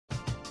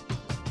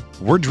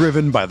We're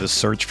driven by the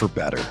search for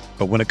better.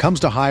 But when it comes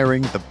to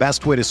hiring, the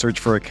best way to search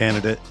for a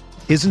candidate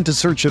isn't to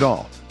search at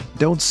all.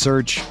 Don't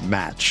search,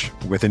 match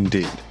with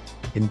Indeed.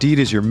 Indeed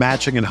is your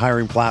matching and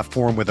hiring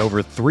platform with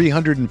over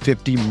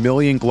 350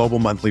 million global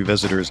monthly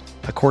visitors,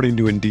 according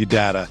to Indeed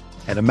data,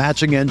 and a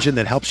matching engine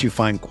that helps you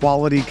find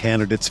quality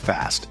candidates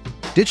fast.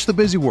 Ditch the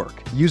busy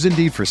work. Use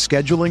Indeed for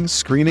scheduling,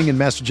 screening, and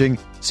messaging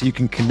so you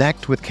can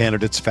connect with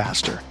candidates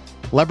faster.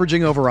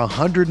 Leveraging over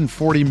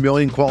 140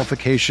 million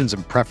qualifications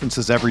and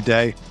preferences every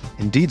day,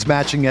 Indeed's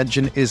matching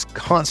engine is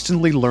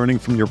constantly learning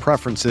from your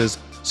preferences,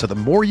 so the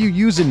more you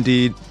use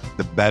Indeed,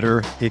 the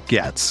better it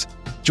gets.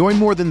 Join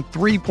more than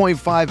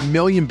 3.5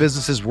 million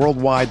businesses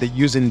worldwide that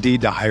use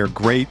Indeed to hire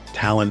great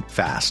talent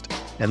fast.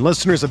 And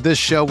listeners of this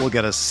show will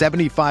get a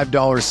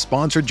 $75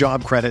 sponsored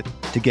job credit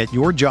to get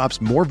your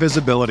jobs more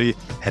visibility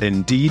at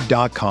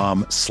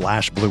Indeed.com/Blue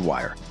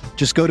Wire.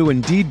 Just go to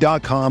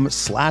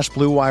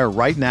Indeed.com/Blue Wire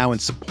right now and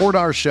support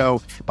our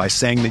show by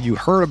saying that you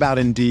heard about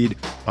Indeed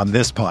on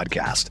this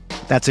podcast.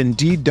 That's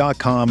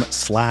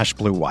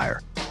Indeed.com/Blue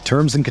Wire.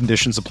 Terms and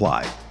conditions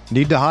apply.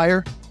 Need to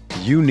hire?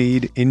 You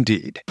need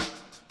Indeed.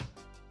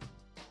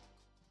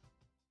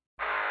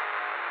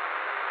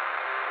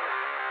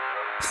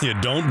 You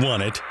don't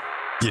want it,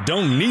 you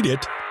don't need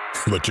it,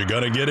 but you're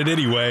going to get it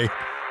anyway.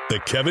 The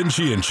Kevin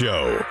Sheehan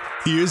Show.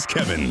 Here's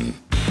Kevin.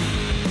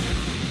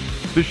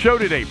 The show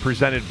today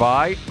presented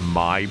by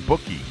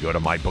MyBookie. Go to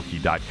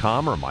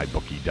MyBookie.com or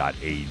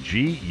MyBookie.ag.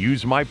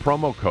 Use my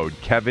promo code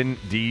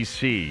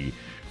KevinDC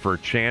for a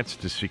chance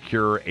to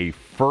secure a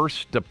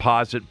first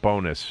deposit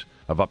bonus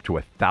of up to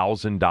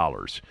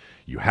 $1,000.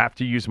 You have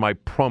to use my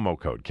promo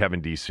code,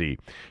 KevinDC,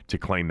 to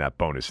claim that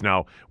bonus.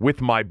 Now, with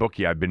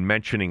MyBookie, I've been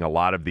mentioning a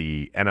lot of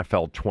the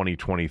NFL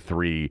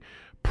 2023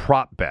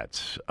 prop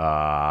bets.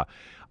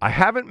 I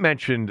haven't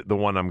mentioned the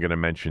one I'm going to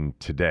mention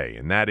today,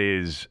 and that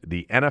is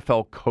the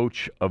NFL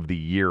Coach of the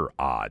Year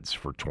odds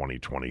for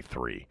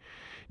 2023.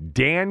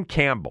 Dan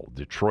Campbell,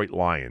 Detroit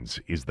Lions,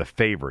 is the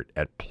favorite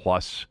at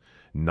plus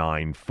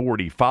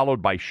 940,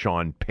 followed by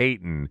Sean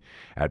Payton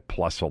at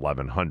plus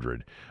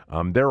 1100.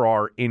 There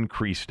are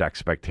increased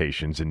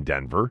expectations in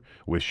Denver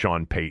with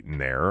Sean Payton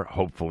there.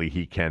 Hopefully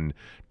he can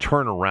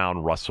turn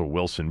around Russell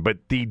Wilson.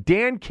 But the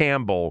Dan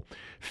Campbell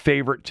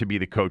favorite to be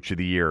the coach of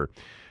the year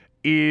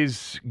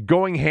is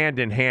going hand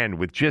in hand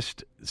with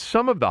just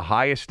some of the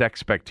highest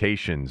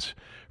expectations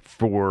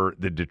for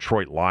the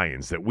Detroit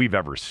Lions that we've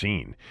ever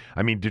seen.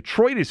 I mean,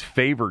 Detroit is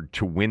favored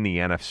to win the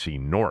NFC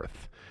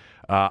North.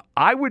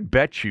 I would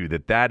bet you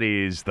that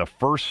is the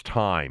first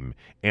time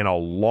in a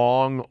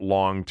long,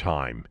 long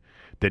time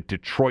that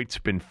Detroit's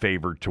been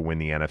favored to win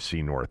the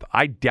NFC North.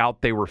 I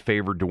doubt they were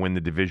favored to win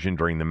the division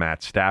during the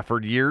Matt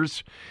Stafford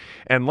years.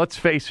 And let's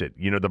face it,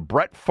 the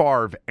Brett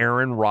Favre,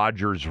 Aaron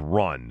Rodgers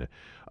run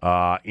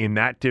in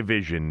that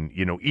division,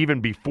 even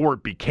before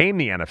it became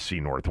the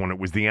NFC North, when it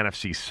was the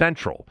NFC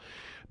Central,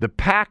 the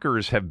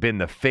Packers have been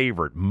the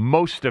favorite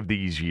most of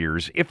these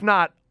years, if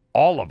not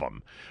all of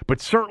them,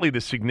 but certainly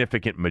the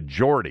significant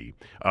majority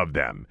of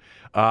them.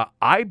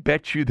 I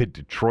bet you that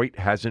Detroit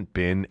hasn't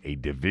been a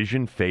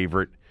division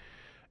favorite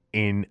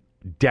in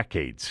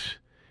decades.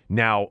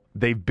 Now,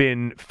 they've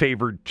been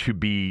favored to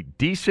be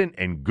decent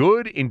and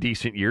good in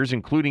decent years,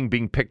 including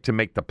being picked to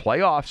make the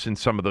playoffs in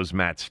some of those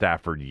Matt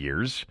Stafford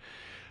years.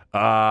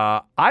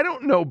 I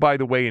don't know, by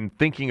the way, in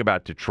thinking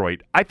about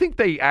Detroit, I think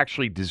they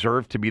actually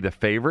deserve to be the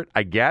favorite,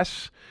 I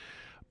guess.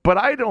 But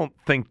I don't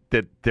think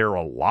that they're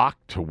a lock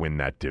to win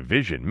that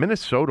division.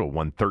 Minnesota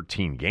won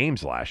 13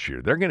 games last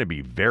year. They're going to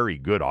be very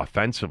good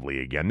offensively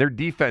again. Their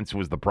defense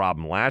was the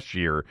problem last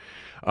year,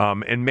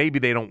 and maybe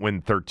they don't win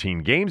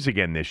 13 games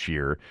again this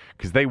year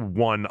because they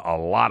won a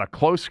lot of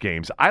close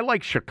games. I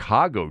like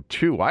Chicago,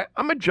 too.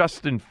 I'm a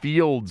Justin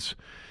Fields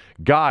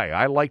guy.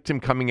 I liked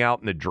him coming out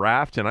in the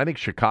draft, and I think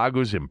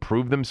Chicago's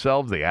improved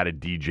themselves. They added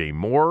DJ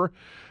Moore.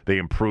 They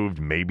improved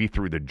maybe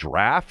through the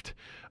draft.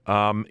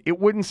 It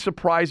wouldn't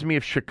surprise me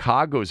if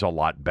Chicago's a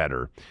lot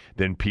better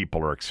than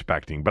people are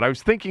expecting. But I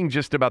was thinking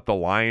just about the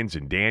Lions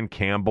and Dan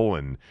Campbell.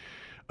 And,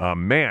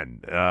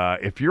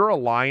 if you're a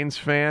Lions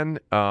fan,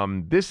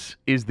 this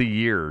is the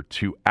year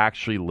to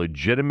actually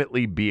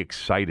legitimately be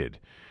excited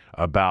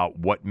about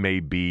what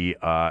may be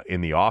in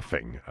the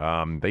offing.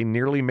 They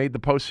nearly made the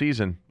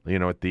postseason,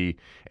 at the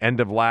end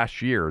of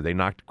last year. They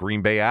knocked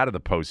Green Bay out of the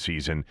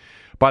postseason.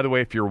 By the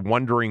way, if you're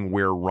wondering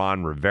where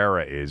Ron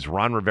Rivera is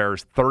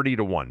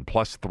 30-1,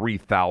 plus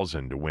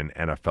 3,000 to win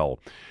NFL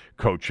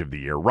Coach of the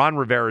Year. Ron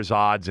Rivera's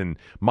odds, and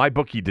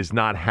MyBookie does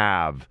not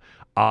have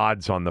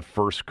odds on the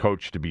first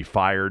coach to be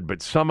fired,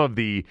 but some of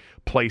the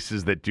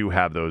places that do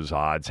have those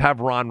odds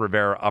have Ron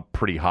Rivera up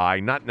pretty high,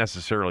 not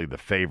necessarily the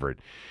favorite.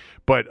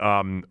 But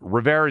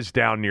Rivera's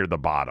down near the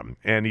bottom,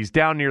 and he's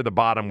down near the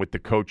bottom with the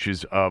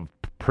coaches of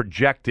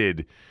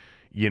projected,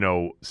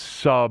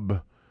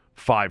 sub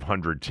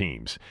 500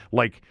 teams.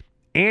 Like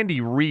Andy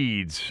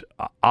Reid's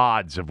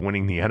odds of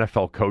winning the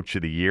NFL Coach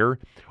of the Year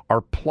are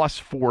plus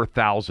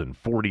 4,000,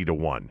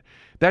 40-1.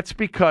 That's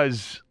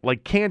because,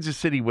 like, Kansas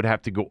City would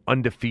have to go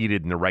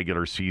undefeated in the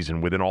regular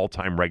season with an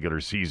all-time regular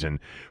season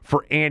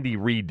for Andy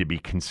Reid to be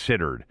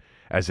considered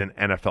as an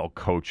NFL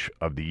Coach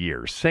of the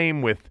Year.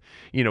 Same with,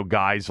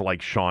 guys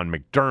like Sean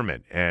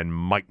McDermott and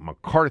Mike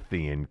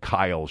McCarthy and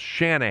Kyle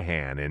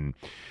Shanahan and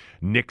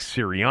Nick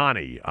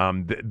Sirianni.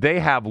 They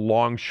have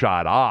long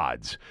shot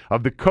odds.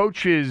 Of the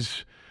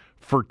coaches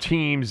for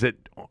teams that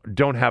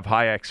don't have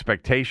high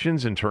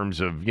expectations in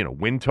terms of,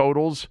 win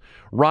totals,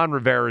 Ron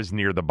Rivera is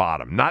near the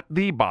bottom. Not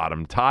the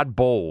bottom. Todd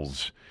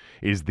Bowles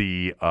is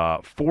the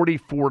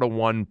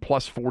 44-1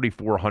 plus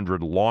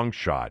 4,400 long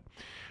shot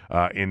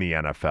in the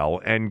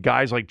NFL. And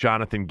guys like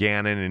Jonathan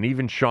Gannon and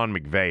even Sean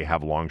McVay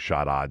have long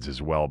shot odds as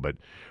well. But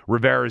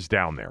Rivera's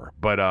down there.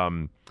 But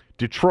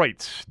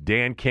Detroit's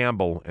Dan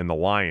Campbell and the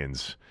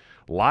Lions,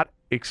 a lot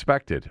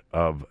expected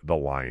of the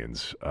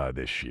Lions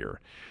this year.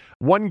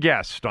 One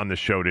guest on the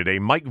show today,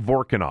 Mike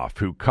Vorkunov,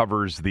 who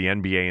covers the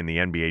NBA and the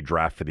NBA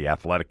draft for The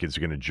Athletic, is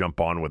going to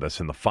jump on with us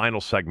in the final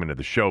segment of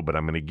the show, but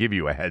I'm going to give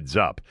you a heads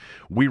up.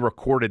 We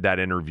recorded that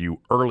interview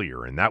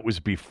earlier, and that was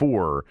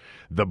before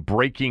the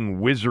breaking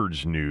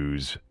Wizards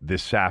news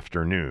this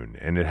afternoon,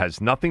 and it has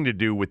nothing to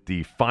do with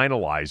the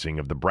finalizing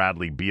of the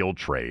Bradley Beal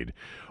trade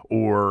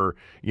or,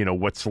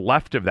 what's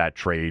left of that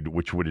trade,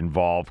 which would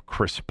involve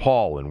Chris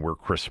Paul and where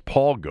Chris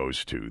Paul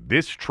goes to.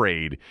 This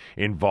trade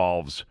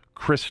involves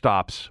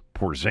Kristaps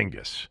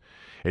Porzingis.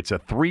 It's a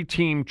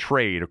 3-team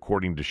trade,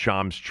 according to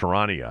Shams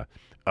Charania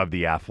of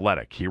The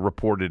Athletic. He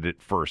reported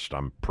it first,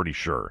 I'm pretty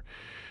sure.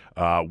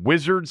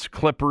 Wizards,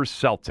 Clippers,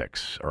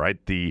 Celtics. All right,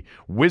 the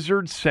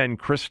Wizards send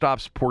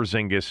Kristaps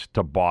Porzingis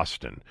to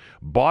Boston.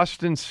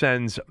 Boston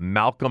sends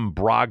Malcolm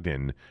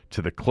Brogdon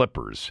to the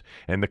Clippers.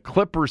 And the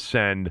Clippers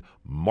send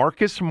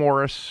Marcus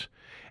Morris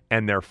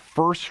and their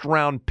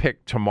first-round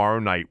pick tomorrow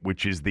night,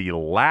 which is the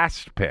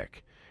last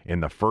pick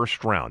in the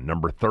first round,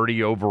 number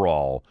 30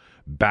 overall,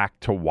 back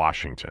to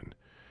Washington.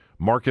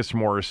 Marcus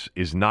Morris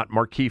is not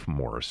Markieff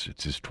Morris.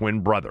 It's his twin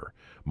brother.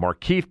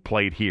 Markieff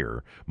played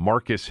here.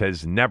 Marcus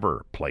has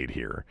never played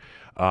here.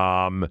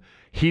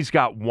 He's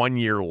got 1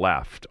 year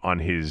left on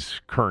his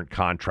current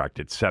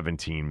contract at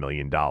 $17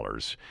 million.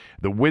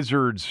 The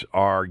Wizards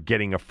are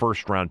getting a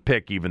first-round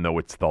pick, even though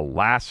it's the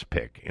last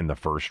pick in the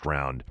first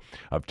round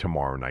of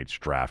tomorrow night's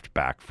draft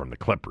back from the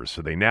Clippers.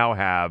 So they now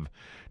have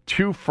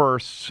 2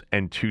 firsts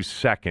and 2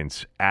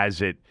 seconds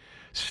as it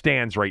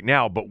stands right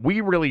now, but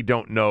we really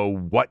don't know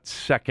what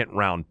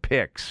second-round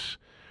picks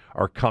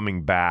are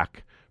coming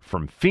back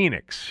from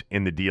Phoenix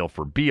in the deal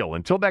for Beal.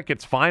 Until that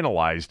gets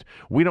finalized,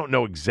 we don't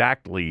know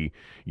exactly,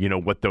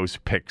 what those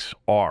picks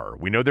are.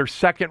 We know they're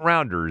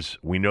second-rounders.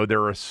 We know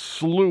there are a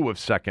slew of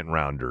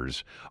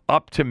second-rounders,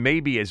 up to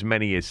maybe as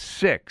many as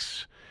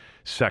 6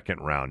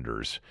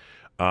 second-rounders.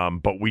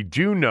 But we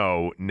do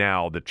know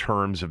now the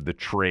terms of the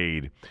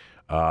trade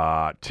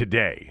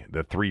today,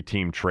 the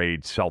 3-team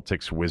trade,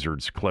 Celtics,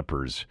 Wizards,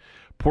 Clippers.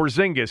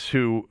 Porzingis,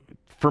 who,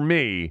 for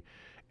me,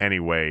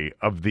 anyway,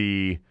 of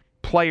the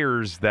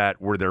players that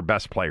were their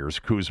best players,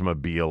 Kuzma,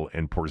 Beal,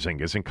 and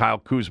Porzingis, and Kyle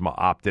Kuzma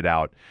opted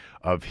out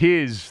of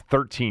his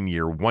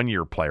 13-year,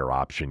 1-year player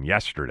option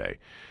yesterday.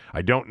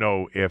 I don't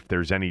know if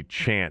there's any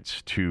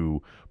chance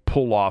to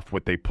pull off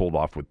what they pulled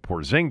off with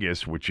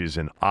Porzingis, which is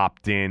an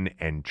opt-in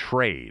and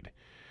trade.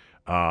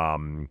 He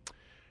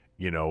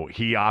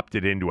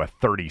opted into a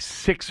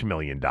 $36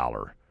 million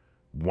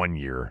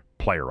 1-year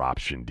player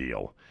option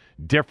deal.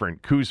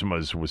 Different,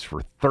 Kuzma's was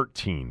for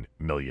 $13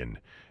 million.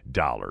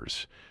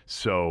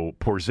 So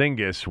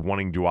Porzingis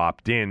wanting to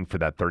opt in for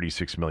that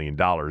 $36 million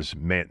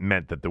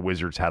meant that the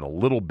Wizards had a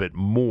little bit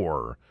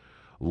more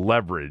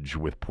leverage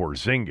with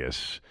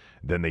Porzingis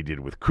than they did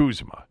with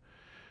Kuzma.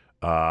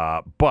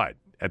 But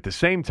at the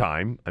same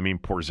time,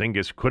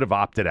 Porzingis could have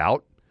opted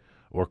out,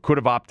 or could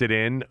have opted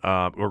in,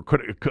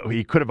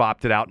 he could have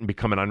opted out and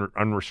become an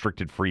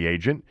unrestricted free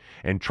agent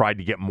and tried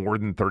to get more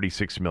than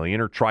 $36 million,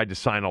 or tried to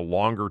sign a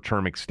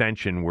longer-term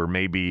extension where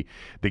maybe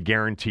the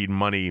guaranteed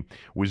money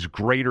was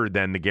greater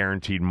than the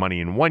guaranteed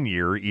money in 1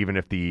 year, even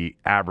if the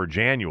average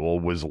annual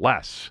was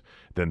less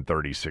than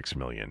 $36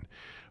 million.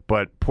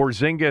 But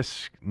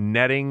Porzingis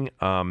netting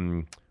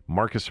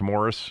Marcus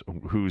Morris,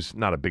 who's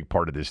not a big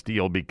part of this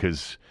deal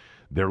because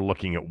they're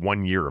looking at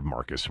 1 year of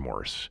Marcus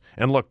Morris.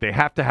 And look, they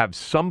have to have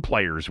some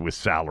players with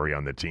salary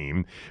on the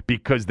team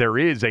because there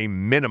is a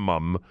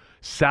minimum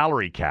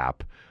salary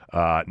cap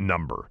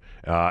number.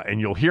 And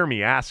you'll hear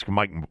me ask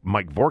Mike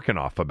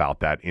Vorkunov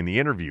about that in the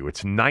interview.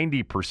 It's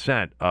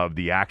 90% of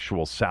the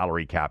actual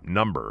salary cap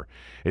number.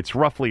 It's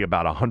roughly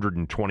about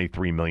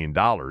 $123 million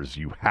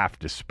you have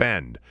to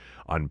spend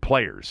on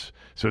players.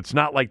 So it's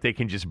not like they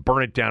can just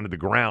burn it down to the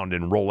ground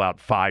and roll out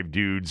 5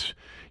 dudes,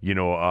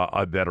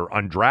 that are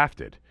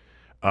undrafted.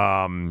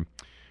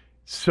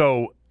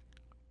 So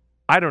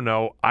I don't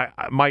know.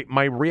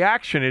 My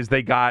reaction is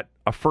they got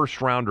a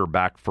first rounder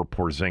back for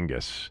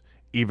Porzingis,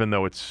 even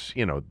though it's,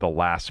 the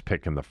last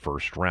pick in the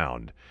first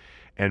round.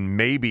 And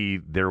maybe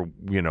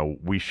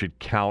we should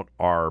count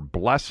our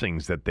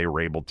blessings that they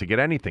were able to get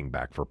anything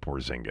back for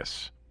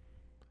Porzingis.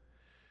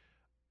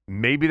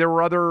 Maybe there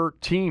were other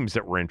teams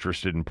that were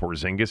interested in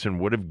Porzingis and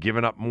would have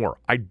given up more.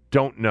 I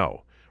don't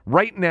know.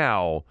 Right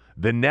now,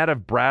 the net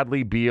of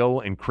Bradley Beal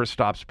and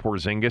Kristaps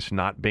Porzingis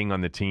not being on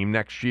the team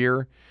next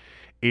year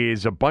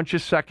is a bunch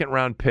of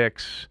second-round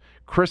picks,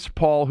 Chris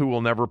Paul, who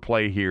will never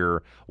play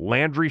here,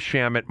 Landry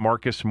Shamet,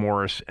 Marcus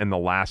Morris, and the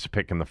last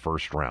pick in the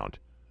first round.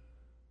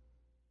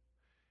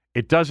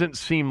 It doesn't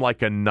seem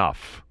like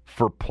enough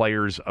for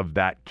players of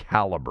that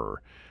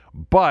caliber.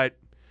 But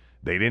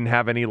they didn't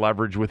have any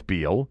leverage with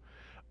Beal.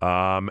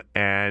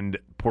 And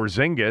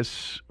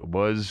Porzingis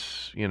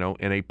was,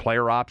 in a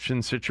player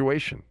option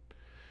situation.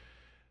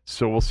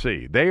 So we'll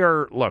see.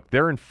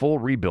 They're in full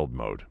rebuild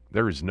mode.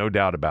 There is no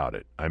doubt about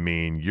it. I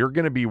mean, you're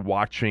going to be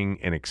watching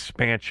an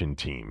expansion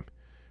team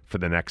for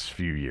the next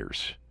few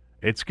years.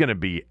 It's going to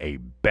be a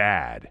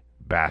bad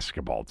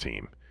basketball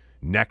team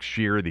next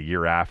year, the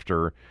year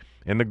after.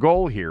 And the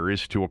goal here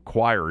is to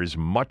acquire as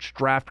much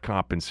draft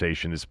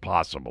compensation as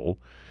possible.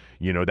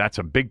 That's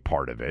a big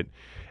part of it.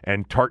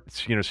 And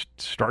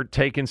start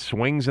taking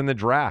swings in the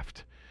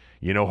draft.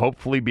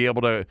 Hopefully be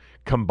able to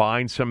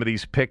combine some of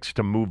these picks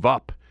to move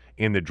up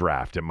in the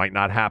draft. It might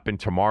not happen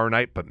tomorrow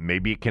night, but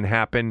maybe it can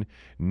happen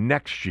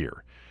next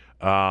year.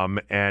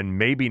 And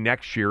maybe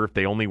next year, if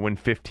they only win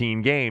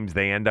 15 games,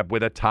 they end up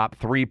with a top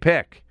 3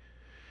 pick.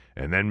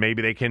 And then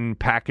maybe they can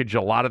package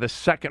a lot of the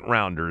second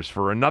rounders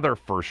for another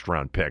first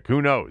round pick.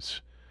 Who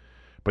knows?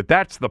 But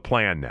that's the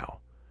plan now.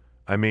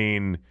 I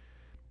mean,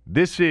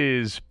 this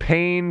is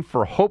pain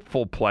for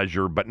hopeful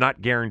pleasure, but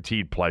not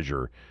guaranteed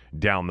pleasure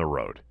down the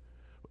road.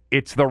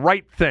 It's the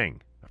right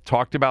thing. I've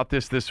talked about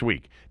this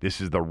week. This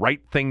is the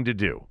right thing to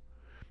do.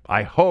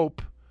 I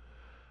hope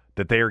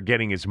that they are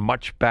getting as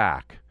much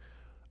back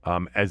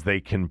as they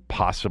can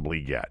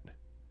possibly get.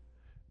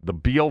 The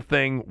Beal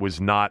thing was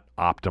not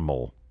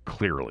optimal,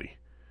 clearly.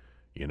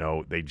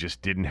 They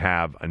just didn't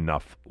have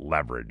enough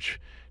leverage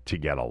to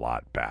get a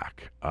lot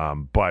back.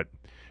 But,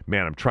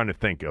 man, I'm trying to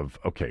think of,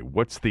 okay,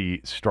 what's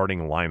the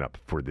starting lineup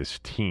for this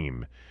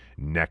team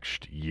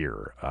next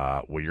year?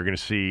 Well, you're going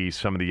to see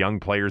some of the young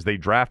players they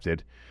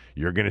drafted.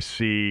 You're going to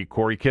see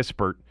Corey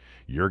Kispert.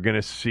 You're going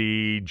to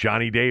see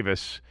Johnny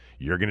Davis.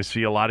 You're going to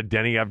see a lot of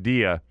Denny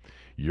Avdia.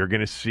 You're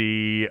going to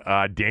see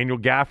Daniel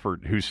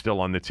Gafford, who's still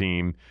on the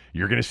team.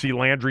 You're going to see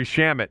Landry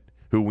Shamet,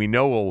 who we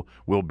know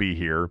will be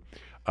here.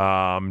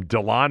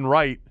 DeLon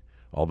Wright,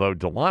 although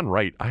DeLon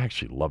Wright, I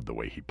actually love the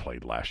way he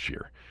played last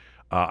year.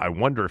 I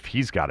wonder if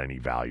he's got any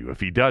value. If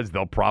he does,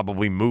 they'll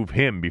probably move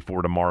him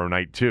before tomorrow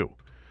night, too.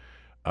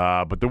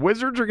 But the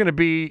Wizards are going to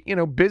be,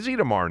 busy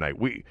tomorrow night.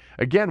 We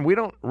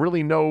don't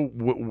really know,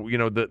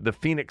 the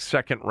Phoenix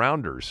second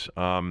rounders.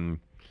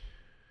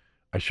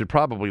 I should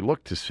probably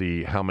look to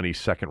see how many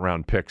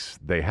second-round picks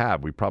they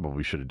have. We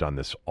probably should have done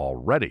this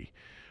already.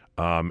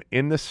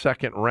 In the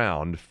second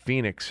round,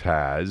 Phoenix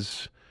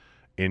has,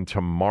 in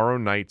tomorrow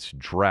night's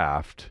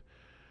draft,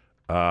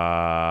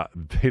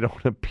 they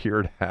don't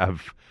appear to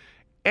have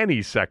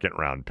any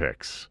second-round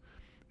picks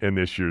in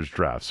this year's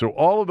draft. So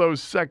all of those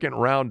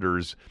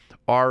second-rounders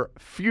are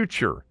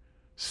future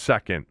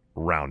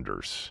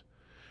second-rounders.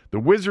 The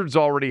Wizards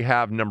already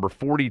have number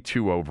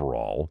 42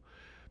 overall.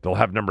 They'll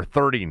have number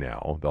 30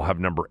 now. They'll have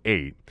number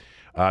 8.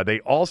 They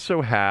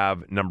also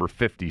have number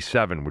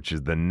 57, which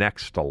is the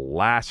next to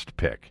last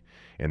pick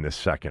in the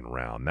second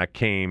round. That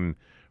came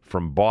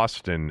from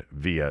Boston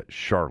via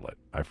Charlotte.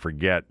 I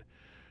forget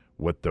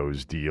what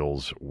those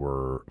deals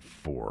were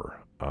for,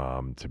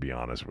 to be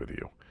honest with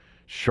you.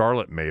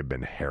 Charlotte may have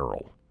been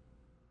Harrell.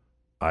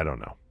 I don't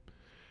know.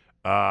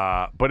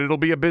 But it'll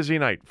be a busy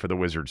night for the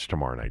Wizards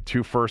tomorrow night.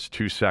 2 firsts,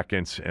 2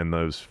 seconds, and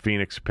those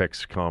Phoenix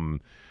picks come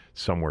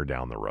somewhere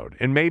down the road.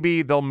 And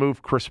maybe they'll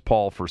move Chris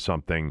Paul for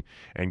something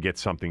and get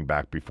something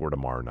back before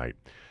tomorrow night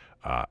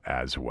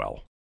as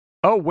well.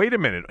 Oh, wait a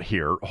minute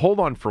here.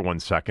 Hold on for 1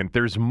 second.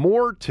 There's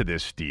more to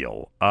this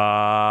deal.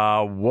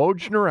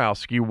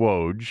 Wojnarowski,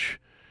 Woj,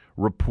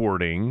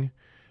 reporting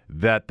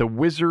that the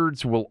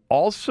Wizards will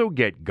also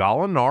get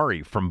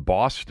Gallinari from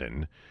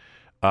Boston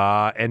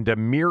and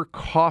Amir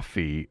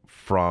Coffey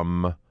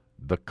from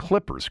the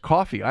Clippers.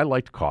 Coffey, I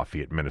liked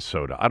Coffey at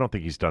Minnesota. I don't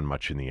think he's done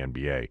much in the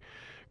NBA.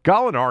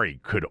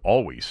 Gallinari could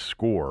always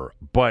score,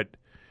 but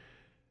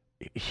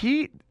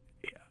I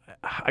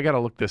got to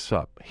look this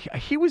up.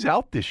 He was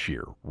out this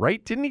year,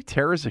 right? Didn't he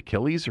tear his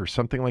Achilles or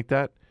something like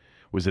that?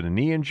 Was it a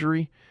knee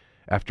injury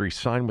after he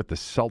signed with the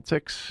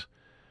Celtics?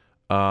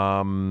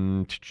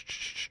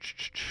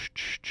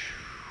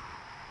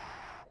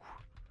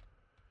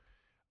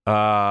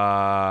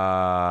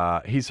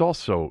 He's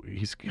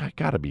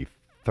got to be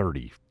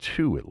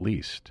 32 at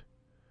least.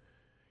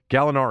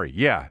 Gallinari,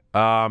 yeah.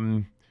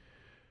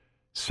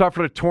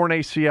 Suffered a torn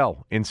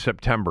ACL in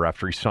September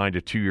after he signed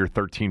a 2-year,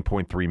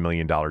 $13.3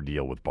 million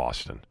deal with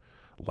Boston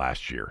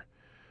last year.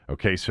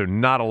 Okay, so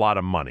not a lot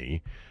of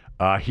money.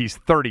 He's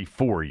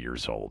 34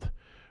 years old,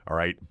 all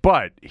right?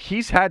 But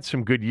he's had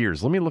some good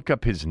years. Let me look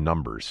up his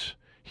numbers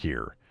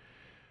here.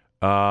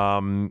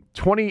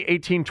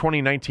 2018,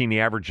 2019, he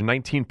averaged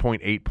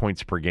 19.8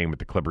 points per game with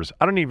the Clippers.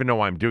 I don't even know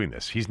why I'm doing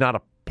this. He's not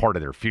a part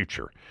of their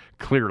future,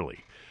 clearly.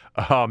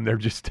 They're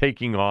just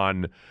taking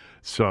on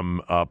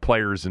some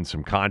players and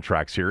some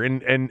contracts here.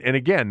 And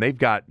again, they've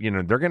got,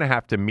 they're going to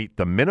have to meet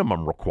the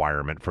minimum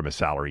requirement from a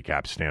salary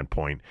cap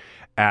standpoint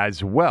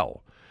as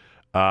well.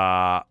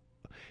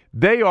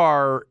 They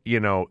are,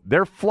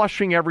 they're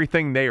flushing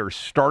everything. They are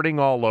starting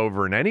all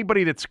over. And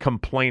anybody that's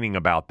complaining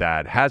about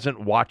that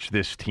hasn't watched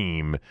this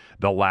team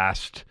the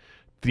last,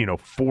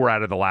 4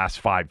 out of the last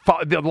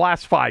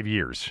five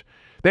years.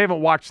 They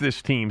haven't watched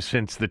this team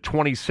since the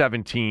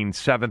 2017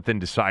 seventh and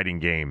deciding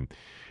game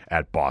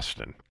at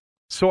Boston.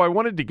 So I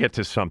wanted to get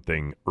to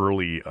something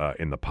early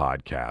in the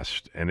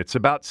podcast, and it's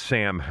about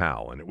Sam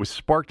Howell. And it was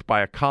sparked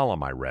by a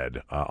column I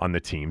read on the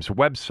team's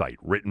website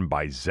written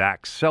by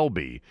Zach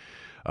Selby,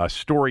 a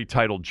story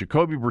titled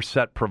Jacoby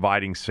Brissett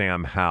Providing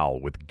Sam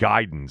Howell with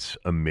Guidance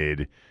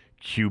Amid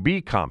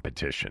QB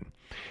Competition.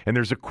 And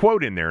there's a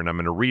quote in there, and I'm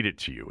going to read it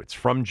to you. It's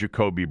from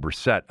Jacoby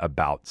Brissett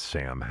about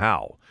Sam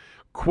Howell.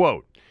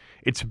 Quote,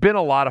 "It's been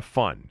a lot of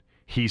fun.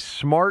 He's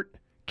smart,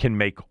 can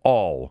make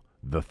all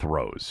the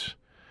throws."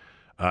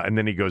 And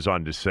then he goes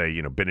on to say,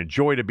 been a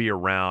joy to be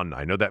around.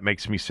 I know that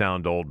makes me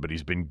sound old, but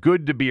he's been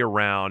good to be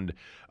around,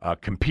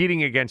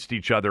 competing against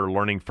each other,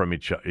 learning from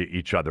each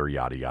other,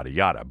 yada, yada,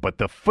 yada. But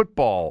the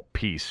football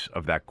piece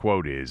of that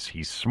quote is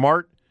he's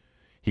smart.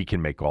 He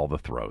can make all the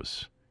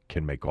throws.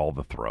 Can make all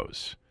the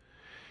throws.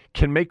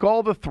 Can make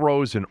all the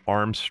throws and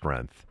arm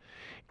strength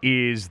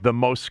is the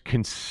most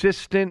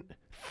consistent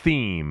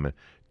theme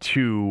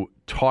to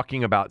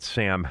talking about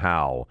Sam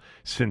Howell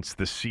since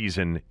the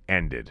season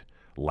ended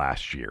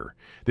last year.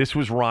 This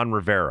was Ron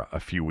Rivera a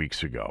few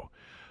weeks ago.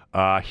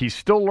 He's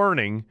still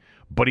learning,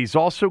 but he's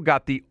also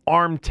got the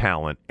arm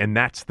talent, and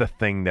that's the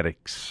thing that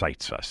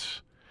excites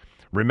us.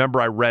 Remember,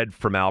 I read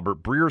from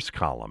Albert Breer's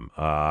column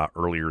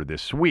earlier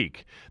this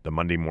week, the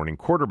Monday Morning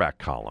Quarterback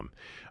column,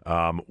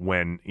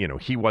 when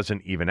he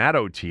wasn't even at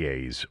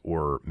OTAs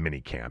or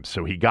minicamps.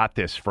 So he got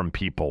this from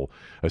people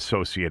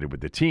associated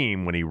with the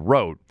team when he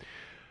wrote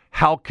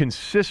how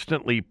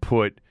consistently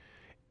put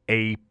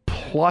a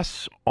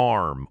plus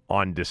arm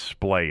on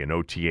display in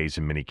OTAs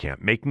and minicamp,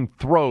 making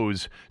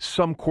throws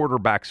some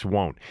quarterbacks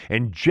won't,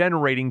 and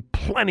generating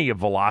plenty of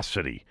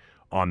velocity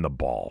on the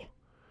ball.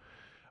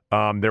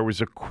 There was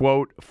a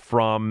quote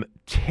from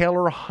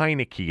Taylor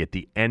Heineke at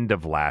the end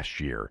of last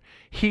year.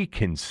 He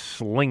can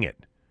sling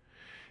it.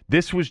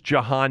 This was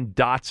Jahan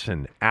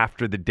Dotson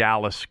after the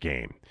Dallas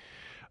game.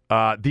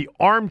 The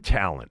arm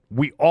talent,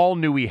 we all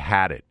knew he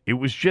had it. It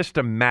was just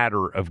a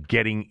matter of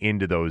getting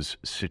into those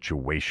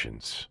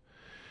situations.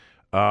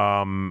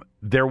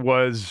 There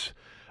were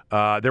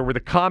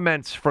the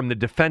comments from the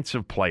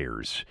defensive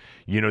players,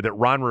 that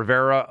Ron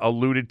Rivera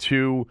alluded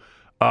to,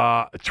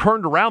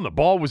 turned around. The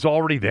ball was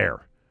already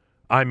there.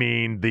 I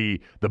mean,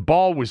 the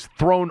ball was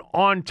thrown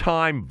on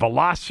time,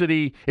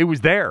 velocity. It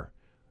was there.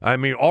 I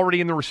mean,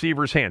 already in the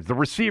receiver's hands. The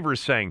receiver's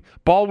saying,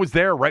 ball was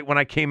there right when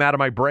I came out of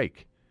my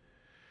break.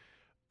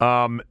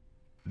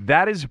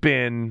 That has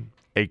been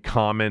a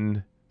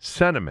common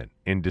sentiment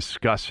in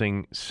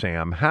discussing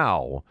Sam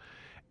Howell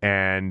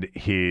and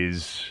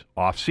his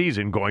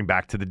offseason, going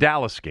back to the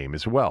Dallas game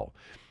as well.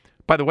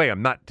 By the way,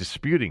 I'm not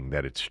disputing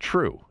that it's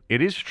true.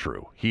 It is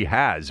true. He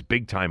has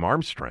big-time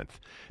arm strength.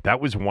 That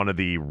was one of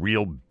the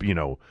real,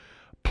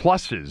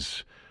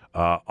 pluses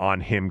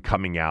on him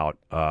coming out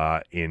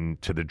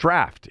into the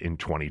draft in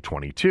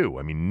 2022.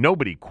 I mean,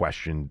 nobody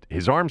questioned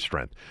his arm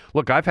strength.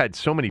 Look, I've had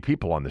so many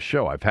people on the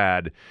show. I've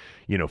had,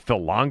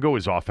 Phil Longo,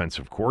 his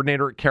offensive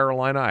coordinator at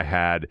Carolina. I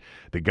had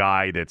the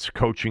guy that's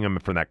coaching him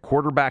from that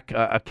quarterback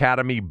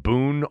academy,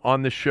 Boone,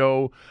 on the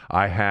show.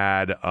 I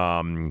had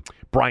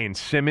Brian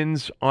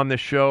Simmons on the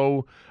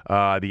show,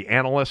 the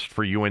analyst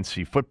for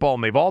UNC football,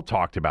 and they've all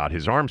talked about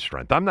his arm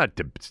strength. I'm not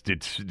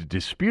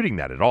disputing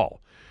that at all.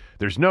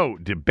 There's no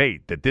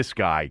debate that this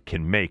guy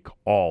can make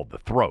all the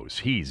throws.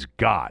 He's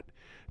got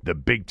the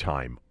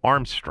big-time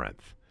arm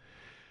strength.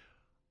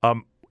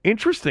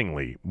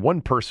 Interestingly,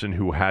 one person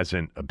who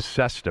hasn't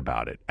obsessed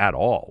about it at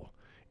all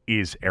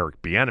is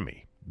Eric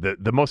Bieniemy.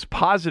 The most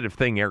positive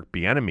thing Eric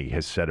Bieniemy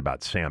has said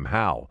about Sam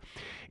Howell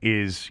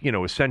is,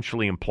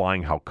 essentially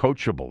implying how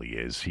coachable he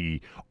is.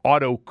 He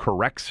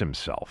auto-corrects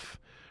himself.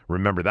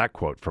 Remember that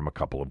quote from a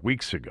couple of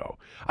weeks ago.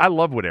 I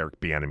love what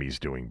Eric Bieniemy's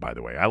doing, by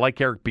the way. I like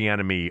Eric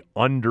Bieniemy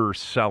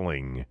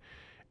underselling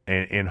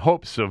in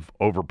hopes of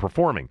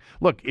overperforming.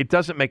 Look, it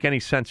doesn't make any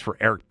sense for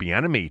Eric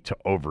Bieniemy to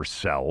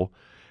oversell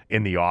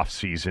in the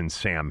offseason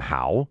Sam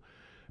Howell,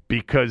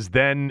 because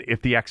then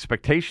if the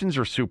expectations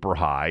are super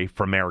high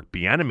from Eric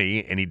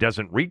Bieniemy and he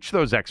doesn't reach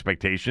those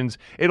expectations,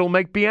 it'll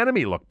make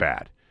Bieniemy look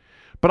bad.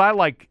 But I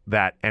like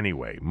that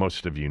anyway.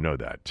 Most of you know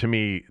that. To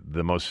me,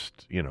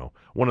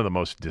 one of the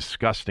most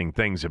disgusting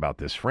things about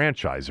this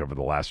franchise over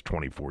the last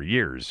 24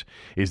 years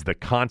is the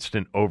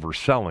constant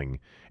overselling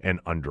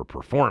and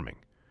underperforming.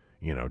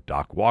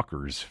 Doc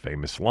Walker's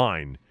famous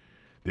line,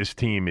 this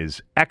team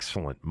is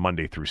excellent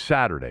Monday through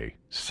Saturday.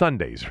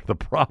 Sundays are the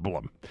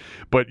problem.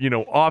 But,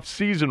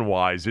 off-season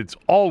wise, it's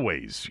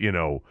always,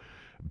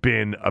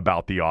 been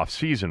about the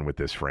offseason with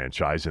this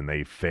franchise, and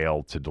they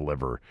fail to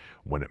deliver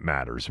when it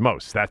matters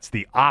most. That's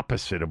the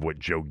opposite of what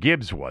Joe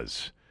Gibbs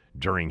was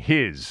during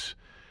his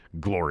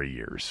glory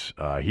years.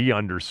 He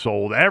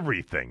undersold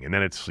everything, and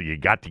then you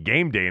got to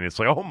game day, and it's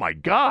like, oh my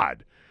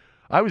God,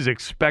 I was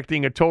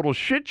expecting a total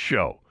shit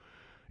show.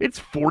 It's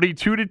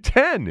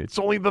 42-10. It's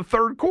only the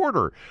third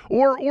quarter.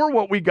 Or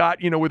what we got,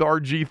 with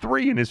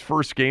RG3 in his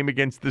first game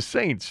against the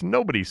Saints.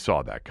 Nobody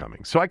saw that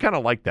coming. So I kind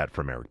of like that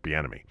from Eric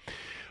Bieniemy.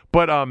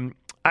 But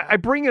I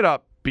bring it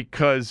up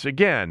because,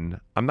 again,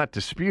 I'm not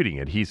disputing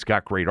it. He's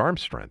got great arm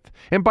strength.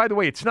 And by the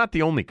way, it's not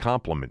the only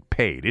compliment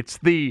paid. It's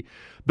the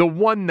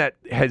one that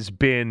has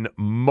been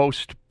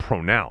most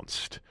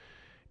pronounced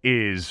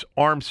is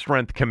arm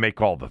strength can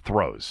make all the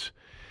throws.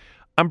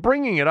 I'm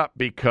bringing it up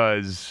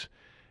because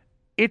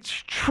it's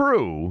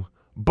true,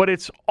 but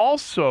it's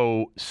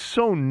also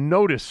so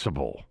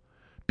noticeable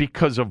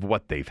because of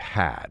what they've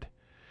had.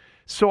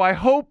 So I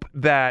hope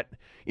that,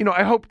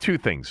 I hope two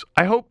things.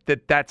 I hope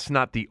that that's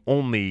not the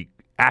only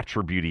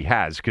attribute he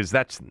has, because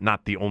that's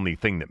not the only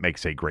thing that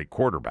makes a great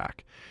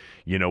quarterback.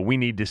 We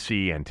need to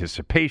see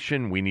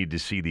anticipation. We need to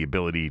see the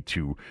ability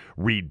to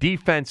read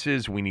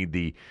defenses. We need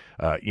the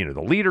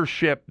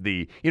leadership,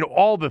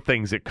 all the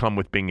things that come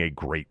with being a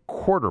great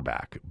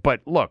quarterback.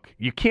 But look,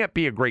 you can't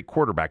be a great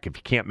quarterback if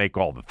you can't make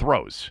all the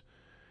throws,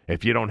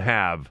 if you don't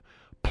have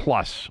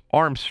plus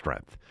arm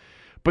strength.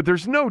 But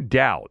there's no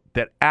doubt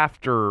that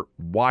after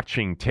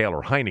watching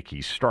Taylor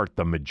Heinicke start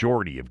the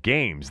majority of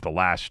games the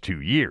last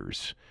 2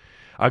 years,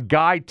 a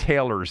guy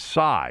Taylor's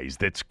size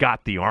that's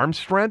got the arm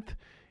strength,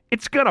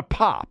 it's going to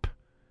pop.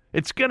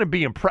 It's going to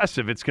be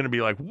impressive. It's going to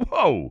be like,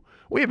 whoa,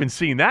 we haven't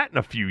seen that in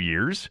a few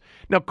years.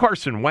 Now,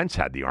 Carson Wentz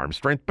had the arm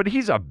strength, but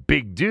he's a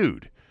big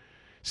dude.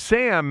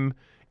 Sam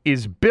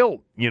is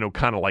built,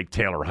 kind of like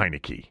Taylor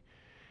Heinicke,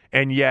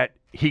 and yet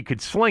he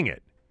could sling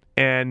it.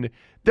 And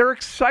they're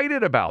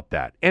excited about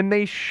that, and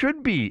they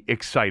should be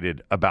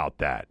excited about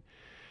that.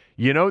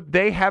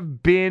 They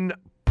have been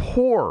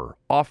poor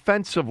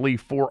offensively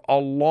for a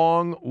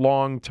long,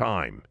 long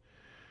time.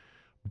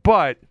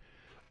 But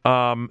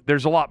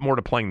there's a lot more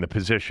to playing the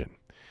position.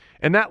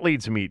 And that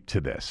leads me to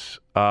this.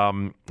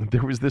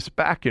 There was this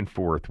back and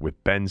forth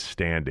with Ben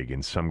Standig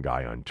and some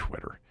guy on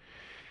Twitter.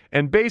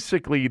 And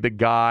basically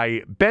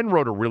Ben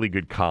wrote a really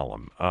good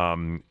column,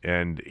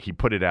 and he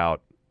put it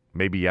out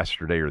maybe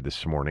yesterday or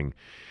this morning.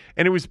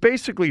 And it was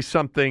basically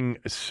something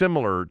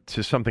similar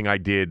to something I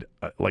did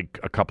like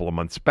a couple of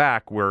months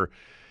back where,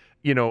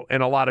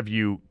 and a lot of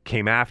you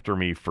came after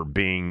me for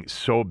being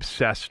so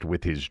obsessed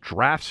with his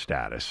draft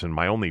status. And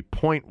my only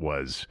point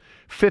was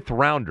fifth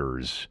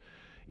rounders,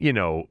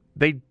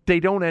 they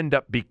don't end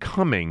up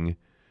becoming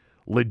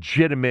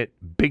legitimate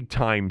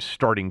big-time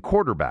starting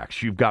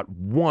quarterbacks. You've got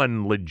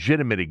one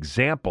legitimate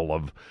example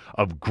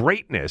of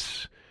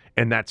greatness,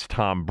 and that's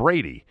Tom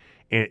Brady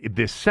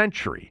this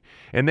century.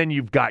 And then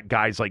you've got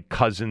guys like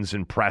Cousins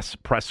and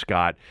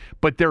Prescott,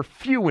 but they're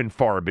few and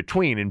far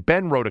between. And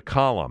Ben wrote a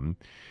column,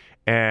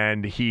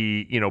 and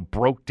he,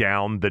 broke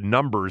down the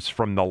numbers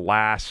from the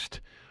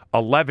last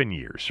 11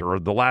 years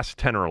or the last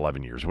 10 or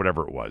 11 years,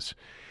 whatever it was.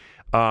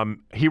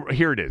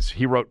 Here it is.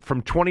 He wrote,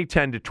 from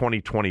 2010 to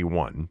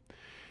 2021,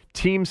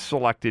 teams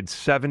selected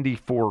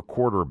 74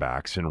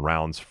 quarterbacks in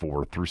rounds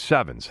 4 through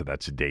 7, so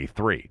that's day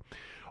 3.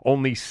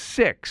 Only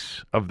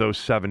 6 of those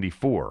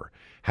 74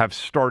 have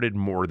started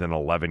more than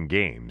 11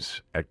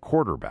 games at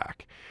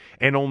quarterback,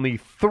 and only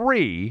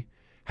 3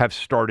 have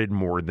started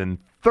more than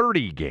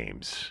 30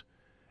 games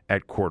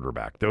at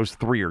quarterback. Those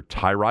 3 are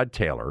Tyrod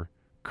Taylor,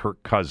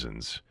 Kirk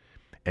Cousins,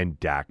 and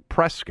Dak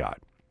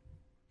Prescott.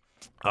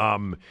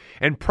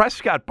 And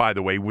Prescott, by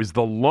the way, was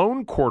the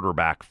lone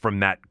quarterback from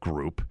that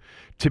group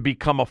to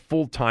become a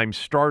full-time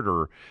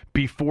starter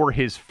before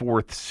his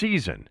 4th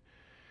season.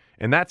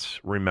 And that's,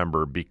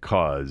 remember,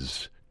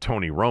 because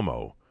Tony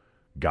Romo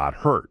got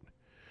hurt.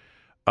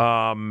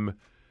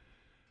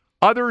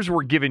 Others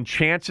were given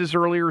chances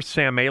earlier.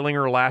 Sam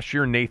Ehlinger last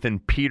year, Nathan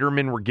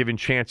Peterman were given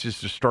chances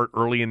to start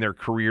early in their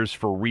careers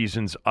for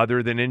reasons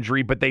other than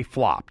injury, but they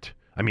flopped.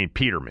 I mean,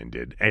 Peterman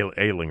did.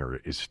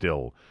 Ehlinger is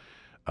still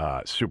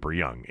super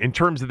young. In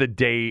terms of the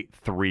day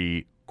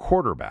 3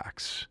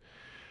 quarterbacks.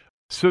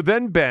 So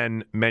then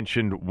Ben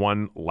mentioned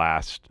one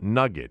last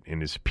nugget in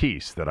his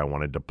piece that I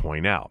wanted to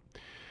point out.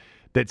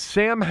 That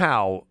Sam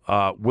Howell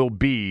will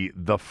be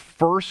the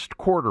first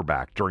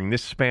quarterback during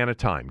this span of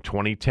time,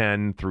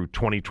 2010 through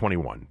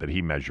 2021, that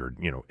he measured,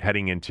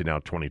 heading into now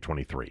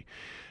 2023.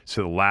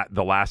 So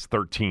the last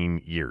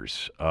 13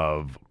 years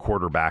of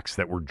quarterbacks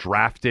that were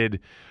drafted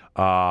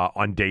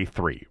on day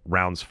 3,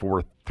 rounds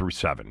 4 through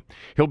 7.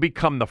 He'll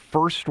become the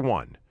first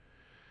one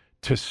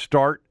to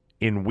start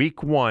in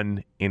week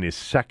 1 in his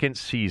 2nd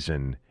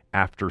season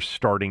after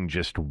starting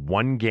just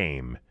 1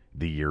 game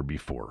the year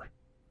before.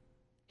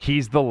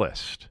 He's the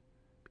list.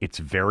 It's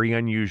very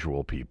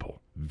unusual,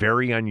 people.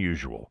 Very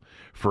unusual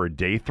for a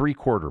day 3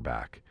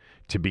 quarterback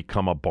to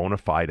become a bona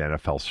fide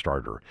NFL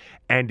starter.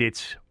 And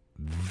it's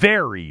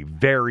very,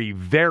 very,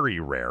 very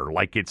rare,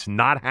 like it's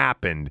not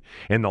happened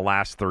in the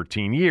last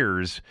 13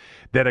 years,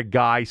 that a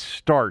guy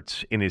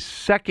starts in his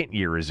second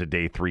year as a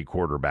day 3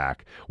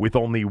 quarterback with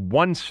only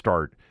one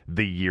start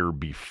the year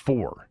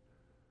before.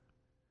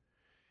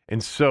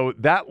 And so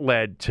that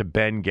led to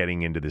Ben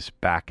getting into this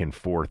back and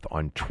forth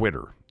on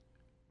Twitter.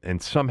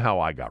 And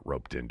somehow I got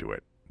roped into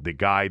it. The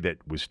guy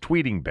that was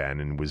tweeting Ben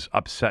and was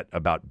upset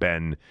about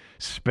Ben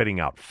spitting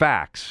out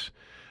facts,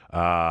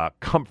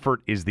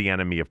 comfort is the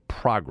enemy of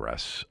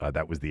progress.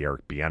 That was the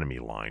Eric Bieniemy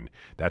line.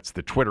 That's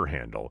the Twitter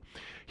handle.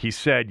 He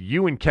said,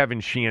 you and Kevin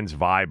Sheehan's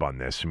vibe on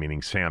this,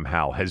 meaning Sam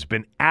Howell, has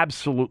been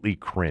absolutely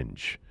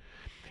cringe.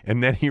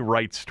 And then he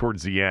writes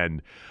towards the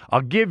end,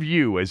 I'll give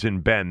you, as in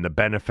Ben, the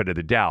benefit of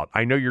the doubt.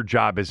 I know your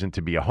job isn't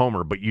to be a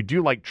homer, but you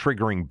do like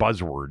triggering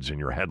buzzwords in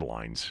your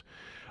headlines.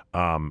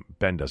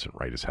 Ben doesn't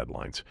write his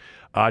headlines.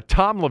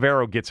 Tom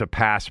Lavero gets a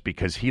pass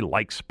because he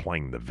likes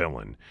playing the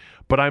villain.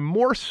 But I'm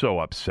more so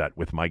upset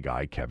with my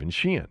guy, Kevin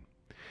Sheehan.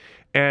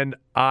 And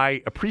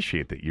I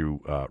appreciate that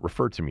you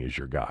refer to me as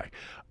your guy.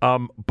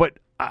 But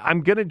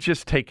I'm going to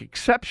just take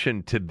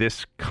exception to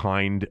this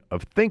kind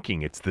of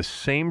thinking. It's the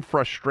same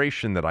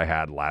frustration that I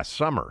had last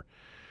summer.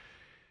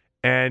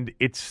 And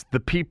it's the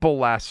people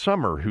last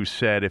summer who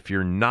said, if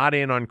you're not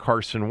in on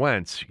Carson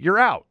Wentz, you're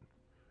out.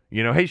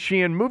 You know, hey,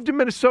 Sheehan, move to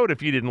Minnesota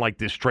if you didn't like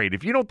this trade.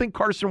 If you don't think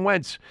Carson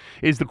Wentz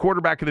is the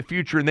quarterback of the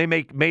future and they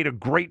made a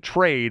great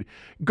trade,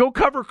 go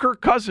cover Kirk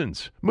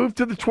Cousins. Move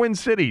to the Twin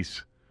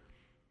Cities.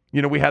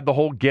 You know, we had the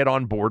whole get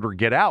on board or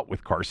get out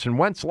with Carson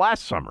Wentz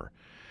last summer.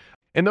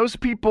 And those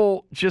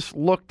people just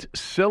looked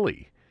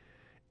silly.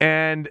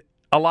 And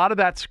a lot of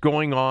that's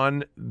going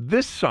on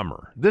this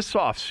summer, this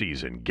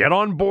offseason. Get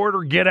on board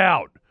or get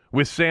out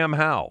with Sam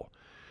Howell.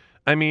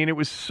 I mean, it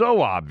was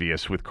so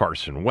obvious with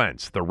Carson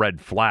Wentz, the red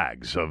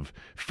flags of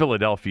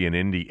Philadelphia and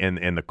Indy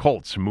and the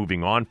Colts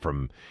moving on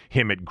from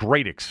him at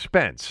great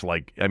expense.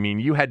 Like, I mean,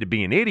 you had to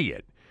be an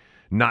idiot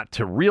not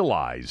to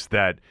realize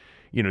that,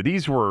 you know,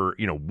 these were,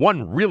 you know,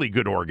 one really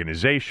good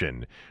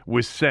organization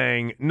was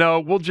saying, no,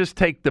 we'll just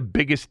take the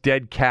biggest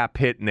dead cap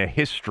hit in the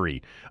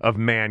history of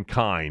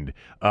mankind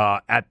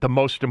at the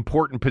most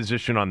important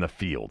position on the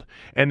field.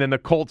 And then the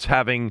Colts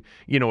having,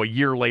 you know, a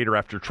year later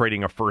after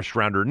trading a first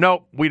rounder,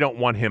 no, we don't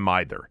want him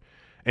either.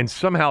 And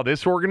somehow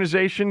this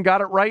organization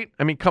got it right.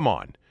 I mean, come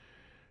on.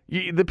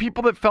 The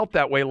people that felt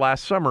that way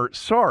last summer,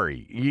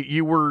 sorry,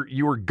 you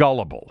were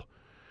gullible.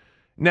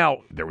 Now,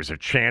 there was a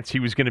chance he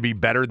was going to be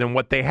better than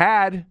what they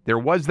had. There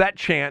was that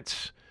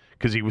chance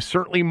because he was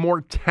certainly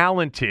more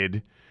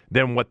talented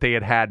than what they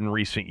had had in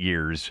recent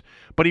years.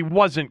 But he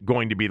wasn't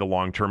going to be the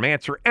long-term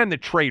answer, and the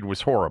trade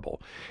was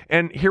horrible.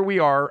 And here we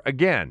are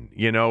again,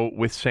 you know,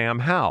 with Sam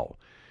Howell.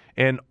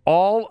 And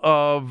all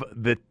of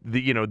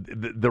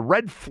the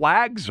red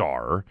flags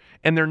are,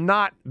 and they're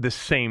not the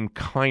same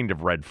kind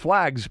of red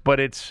flags,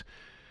 but it's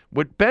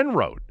what Ben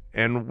wrote.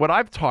 And what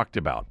I've talked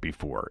about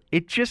before,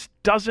 it just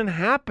doesn't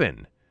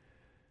happen.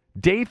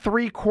 Day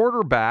 3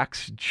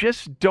 quarterbacks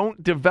just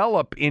don't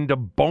develop into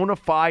bona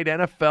fide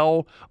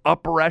NFL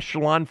upper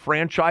echelon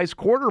franchise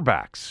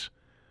quarterbacks.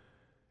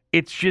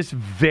 It's just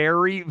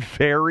very,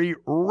 very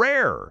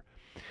rare.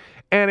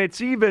 And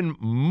it's even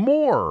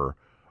more,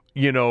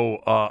 you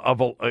know,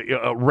 of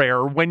a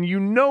rare when you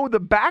know the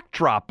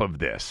backdrop of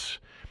this,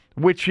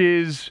 which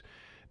is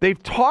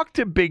they've talked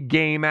a big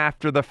game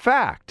after the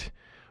fact.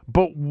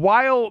 But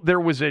while there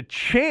was a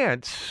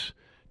chance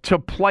to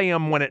play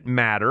him when it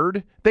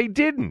mattered, they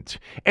didn't.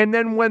 And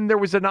then when there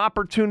was an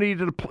opportunity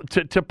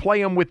to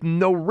play him with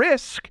no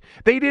risk,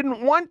 they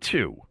didn't want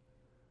to.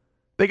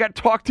 They got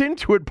talked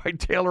into it by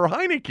Taylor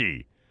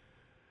Heineke.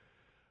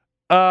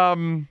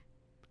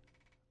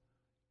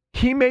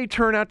 He may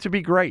turn out to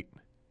be great.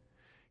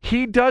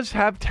 He does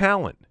have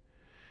talent.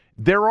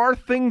 There are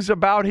things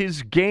about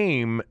his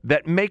game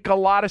that make a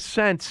lot of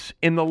sense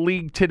in the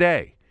league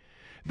today.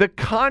 The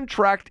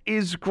contract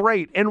is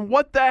great. And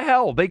what the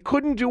hell? They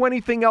couldn't do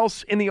anything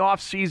else in the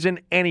offseason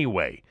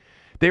anyway.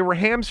 They were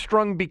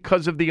hamstrung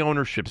because of the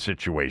ownership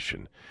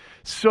situation.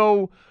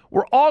 So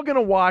we're all going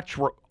to watch.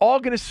 We're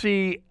all going to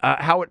see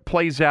how it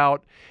plays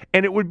out.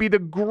 And it would be the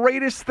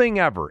greatest thing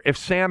ever if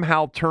Sam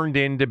Howell turned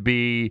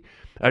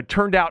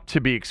out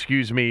to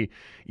be,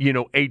 you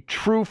know, a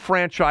true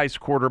franchise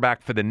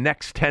quarterback for the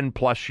next 10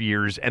 plus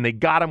years. And they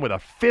got him with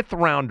a 5th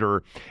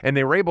rounder and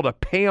they were able to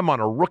pay him on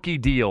a rookie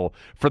deal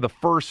for the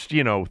first,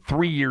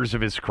 3 years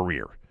of his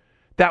career.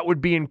 That would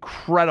be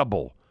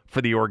incredible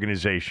for the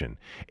organization.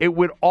 It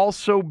would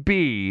also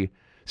be,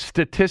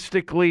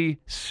 statistically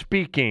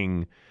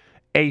speaking,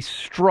 a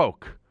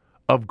stroke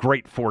of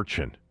great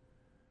fortune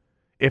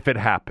if it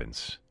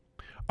happens.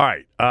 All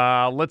right,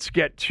 let's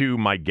get to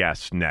my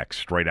guest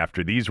next, right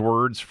after these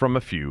words from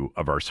a few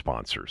of our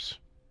sponsors.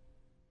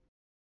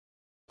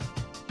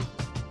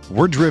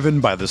 We're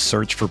driven by the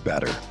search for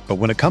better. But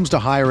when it comes to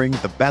hiring,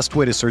 the best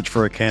way to search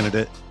for a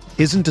candidate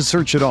isn't to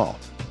search at all.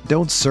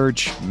 Don't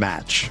search,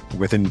 match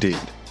with Indeed.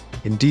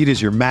 Indeed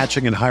is your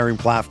matching and hiring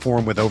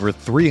platform with over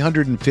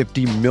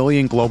 350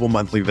 million global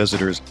monthly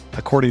visitors,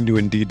 according to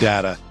Indeed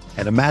data,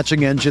 and a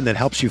matching engine that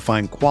helps you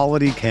find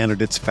quality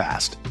candidates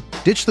fast.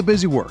 Ditch the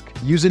busy work.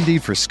 Use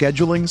Indeed for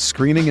scheduling,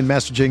 screening, and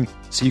messaging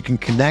so you can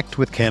connect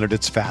with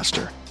candidates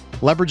faster.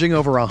 Leveraging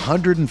over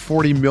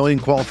 140 million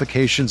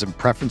qualifications and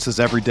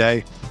preferences every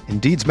day,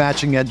 Indeed's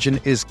matching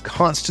engine is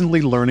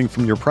constantly learning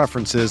from your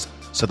preferences,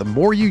 so the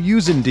more you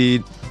use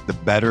Indeed, the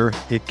better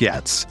it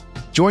gets.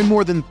 Join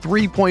more than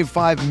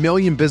 3.5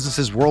 million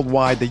businesses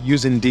worldwide that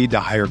use Indeed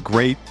to hire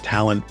great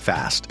talent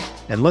fast.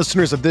 And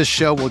listeners of this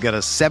show will get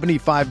a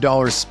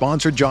 $75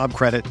 sponsored job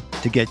credit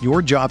to get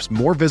your jobs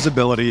more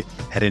visibility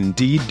at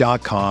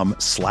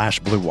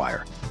Indeed.com/Blue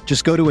Wire.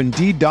 Just go to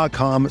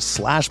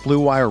Indeed.com/Blue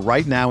Wire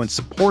right now and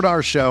support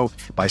our show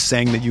by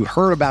saying that you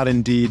heard about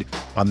Indeed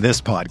on this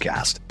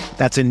podcast.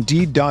 That's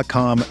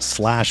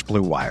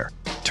Indeed.com/Blue Wire.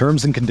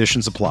 Terms and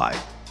conditions apply.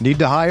 Need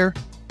to hire?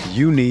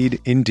 You need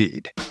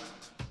Indeed.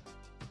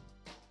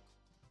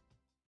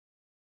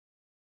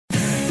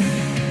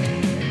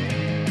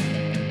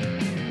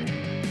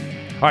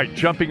 All right,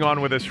 jumping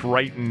on with us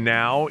right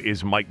now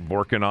is Mike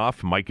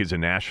Vorkunov. Mike is a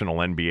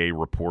national NBA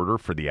reporter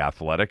for The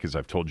Athletic. As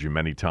I've told you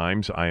many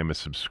times, I am a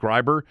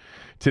subscriber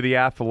to The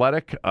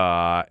Athletic,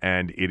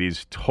 and it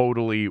is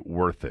totally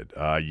worth it.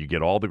 You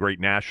get all the great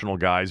national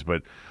guys,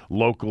 but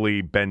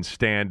locally, Ben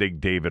Standig,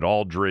 David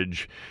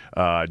Aldridge,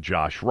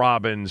 Josh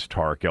Robbins,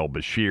 Tarek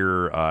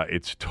El-Bashir.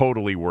 It's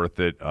totally worth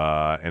it,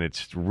 and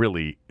it's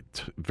really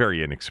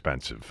very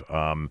inexpensive.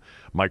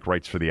 Mike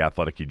writes for The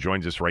Athletic. He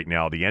joins us right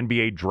now. The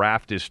NBA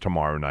draft is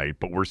tomorrow night,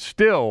 but we're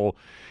still,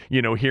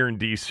 here in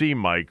D.C.,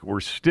 Mike,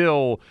 we're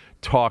still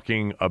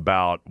talking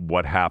about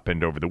what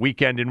happened over the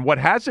weekend and what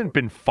hasn't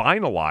been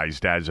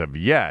finalized as of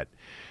yet,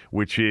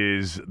 which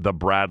is the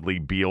Bradley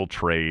Beal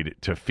trade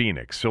to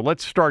Phoenix. So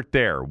let's start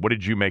there. What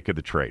did you make of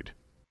the trade?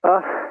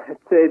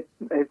 It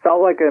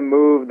felt like a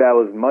move that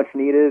was much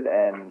needed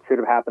and should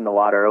have happened a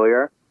lot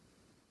earlier.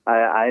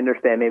 I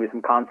understand maybe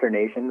some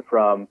consternation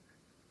from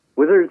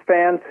Wizards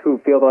fans who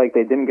feel like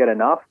they didn't get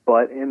enough,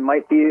 but it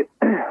might be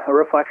a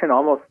reflection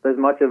almost as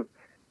much of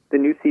the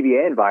new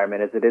CBA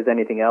environment as it is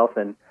anything else.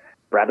 And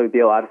Bradley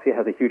Beal obviously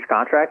has a huge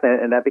contract,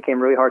 and that became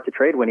really hard to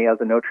trade when he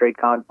has a no-trade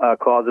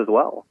clause as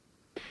well.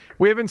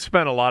 We haven't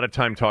spent a lot of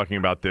time talking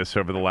about this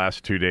over the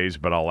last 2 days,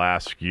 but I'll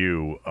ask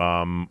you,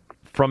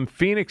 from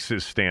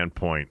Phoenix's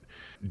standpoint,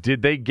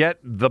 did they get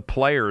the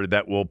player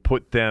that will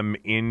put them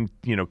in,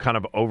 kind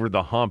of over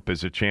the hump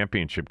as a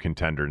championship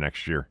contender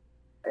next year?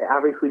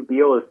 Obviously,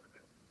 Beal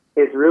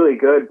is really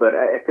good, but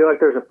I feel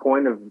like there's a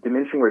point of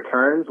diminishing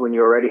returns when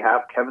you already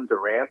have Kevin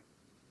Durant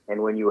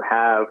and when you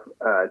have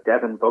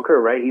Devin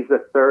Booker, right? He's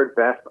the third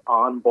best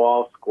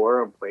on-ball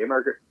scorer and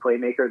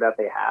playmaker that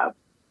they have.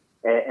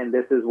 And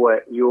this is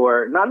what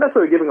you're not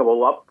necessarily giving up a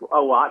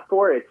lot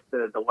for. It's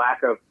the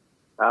lack of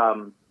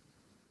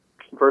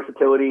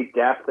versatility,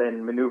 depth,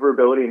 and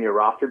maneuverability in your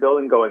roster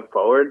building going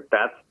forward.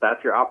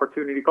 That's your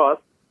opportunity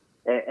cost.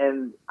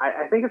 And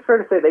I think it's fair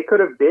to say they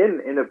could have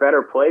been in a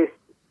better place,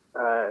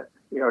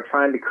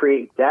 trying to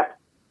create depth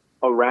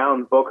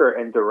around Booker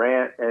and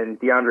Durant and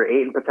DeAndre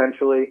Ayton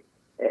potentially.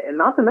 And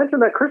not to mention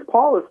that Chris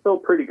Paul is still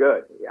pretty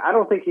good. I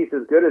don't think he's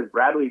as good as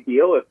Bradley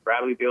Beal if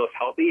Bradley Beal is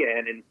healthy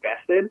and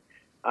invested,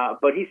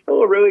 but he's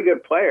still a really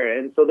good player.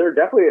 And so there are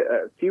definitely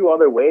a few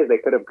other ways they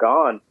could have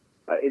gone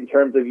in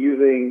terms of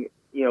using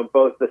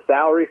both the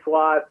salary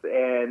slots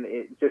and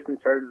just in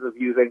terms of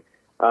using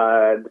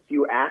the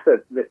few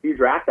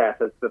draft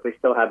assets that they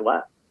still had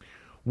left.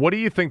 What do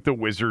you think the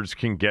Wizards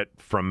can get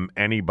from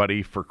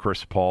anybody for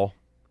Chris Paul?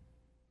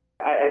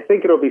 I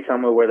think it'll be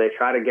somewhere where they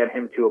try to get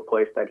him to a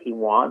place that he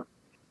wants.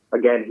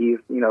 Again, he's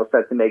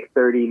set to make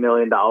 $30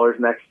 million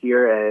next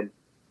year, and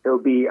he'll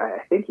be, I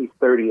think he's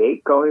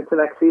 38 going into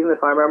next season,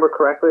 if I remember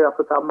correctly off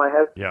the top of my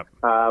head. Yep.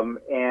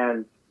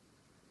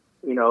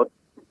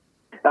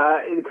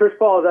 Chris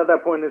Paul is at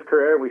that point in his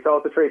career. We saw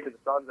the trade to the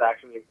Suns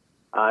actually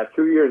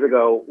 2 years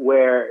ago,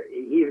 where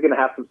he's going to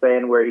have some say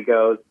in where he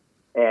goes,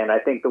 and I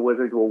think the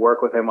Wizards will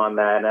work with him on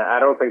that. And I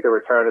don't think the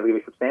return will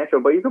be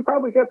substantial, but you can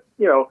probably get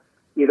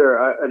either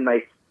a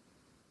nice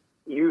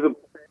usable,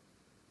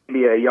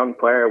 maybe a young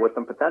player with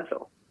some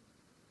potential.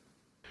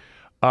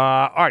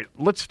 All right,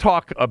 let's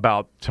talk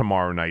about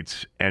tomorrow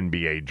night's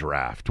NBA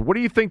draft. What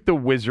do you think the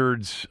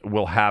Wizards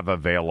will have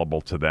available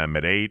to them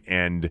at 8,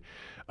 and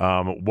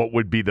what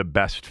would be the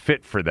best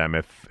fit for them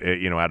if,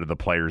 out of the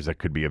players that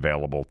could be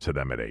available to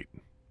them at 8?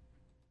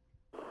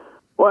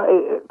 Well,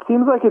 it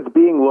seems like it's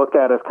being looked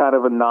at as kind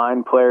of a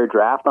 9-player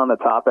draft on the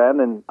top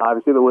end, and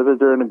obviously the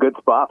Wizards are in a good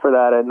spot for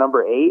that at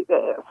number 8.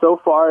 So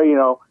far,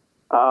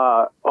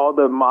 all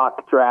the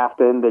mock draft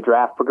and the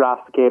draft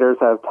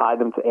prognosticators have tied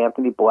them to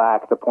Anthony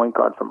Black, the point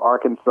guard from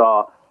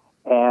Arkansas.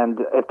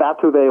 And if that's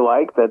who they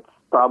like, that's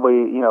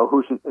probably,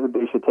 who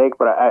they should take.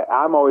 But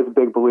I'm always a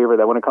big believer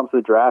that when it comes to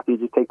the draft, you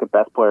just take the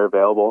best player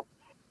available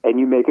and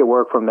you make it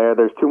work from there.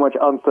 There's too much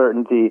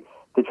uncertainty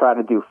to try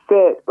to do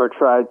fit or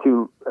try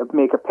to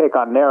make a pick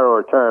on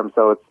narrower terms.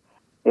 So it's,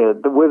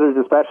 the Wizards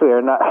especially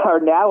are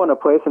now in a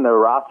place in their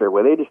roster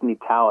where they just need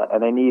talent,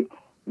 and they need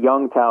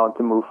young talent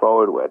to move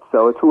forward with.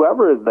 So it's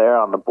whoever is there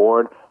on the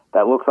board.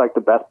 that looks like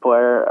the best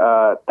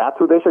player, that's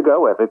who they should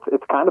go with.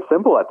 It's kind of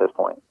simple at this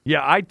point.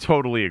 Yeah, I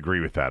totally agree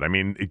with that. I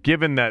mean,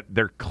 given that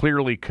they're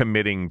clearly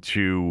committing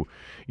to,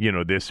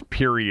 this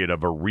period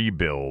of a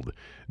rebuild,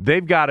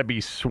 they've got to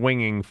be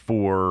swinging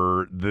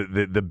for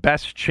the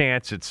best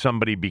chance at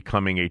somebody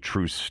becoming a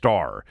true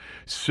star.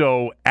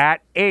 So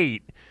at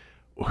 8,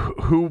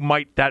 who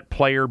might that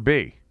player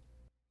be?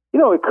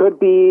 It could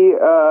be,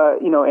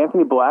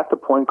 Anthony Black, the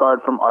point guard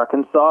from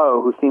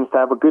Arkansas, who seems to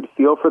have a good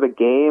feel for the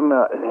game.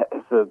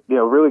 Has a,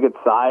 really good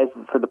size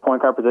for the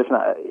point guard position,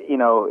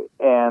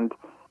 and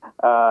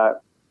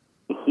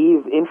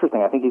he's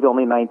interesting. I think he's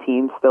only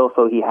 19 still,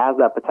 so he has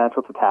that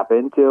potential to tap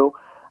into.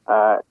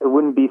 It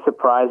wouldn't be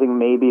surprising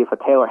maybe if a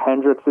Taylor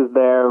Hendricks is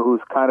there,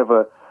 who's kind of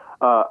a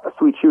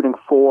sweet shooting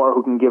 4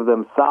 who can give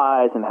them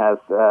size and has,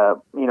 a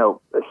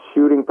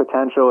shooting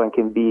potential and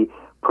can be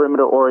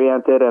perimeter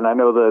oriented. And I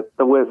know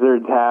the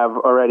Wizards have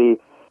already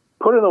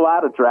put in a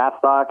lot of draft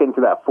stock into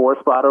that 4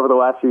 spot over the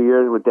last few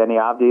years with Deni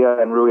Avdija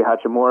and Rui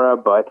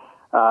Hachimura, but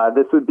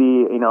this would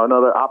be,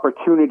 another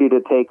opportunity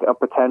to take a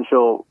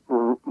potential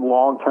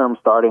long-term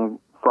starting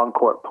front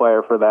court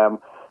player for them.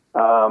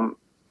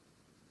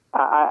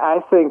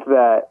 I think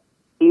that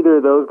either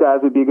of those guys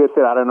would be a good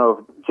fit. I don't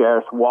know if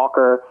Jarris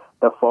Walker,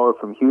 the forward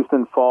from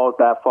Houston, falls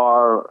that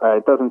far.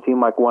 It doesn't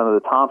seem like one of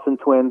the Thompson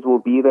twins will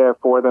be there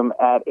for them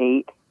at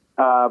 8.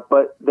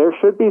 But there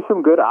should be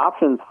some good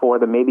options for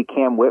them. Maybe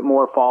Cam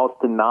Whitmore falls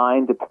to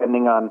 9,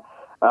 depending on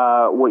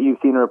what you've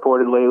seen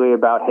reported lately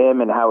about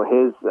him and how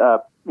his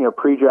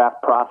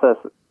pre-draft process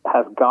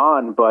has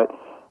gone. But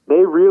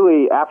they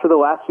really, after the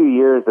last few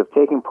years of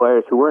taking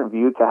players who weren't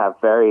viewed to have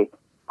very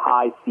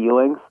high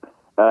ceilings,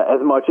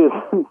 as much as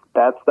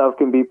that stuff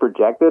can be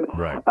projected,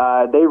 right.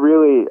 They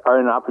really are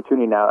an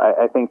opportunity now,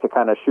 I think, to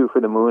kind of shoot for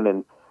the moon.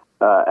 And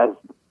as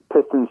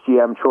Pistons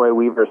GM Troy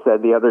Weaver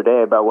said the other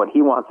day about what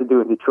he wants to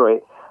do in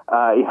Detroit,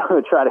 try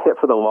to hit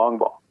for the long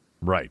ball.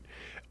 Right.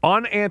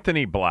 On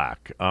Anthony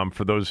Black,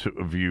 for those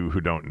of you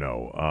who don't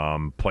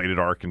know, played at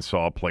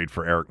Arkansas, played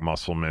for Eric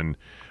Musselman,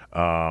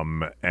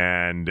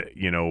 and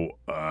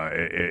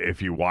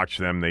if you watch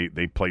them,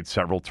 they played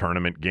several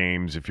tournament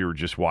games. If you were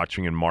just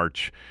watching in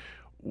March,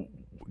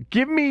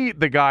 give me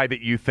the guy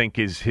that you think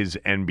is his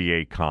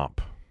NBA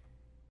comp.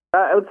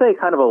 I would say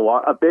kind of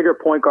a bigger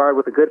point guard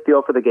with a good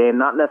feel for the game,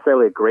 not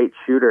necessarily a great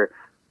shooter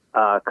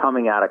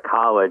coming out of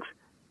college.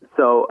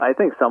 So I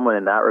think someone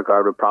in that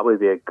regard would probably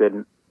be a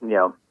good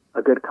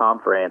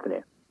comp for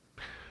Anthony.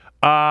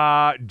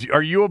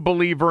 Are you a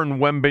believer in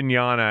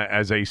Wembanyama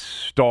as a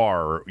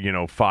star,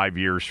 5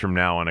 years from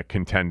now on a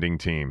contending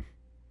team?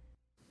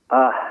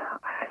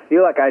 I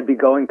feel like I'd be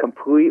going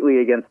completely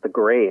against the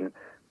grain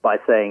by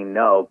saying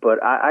no,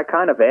 but I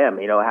kind of am.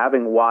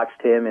 Having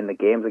watched him in the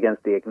games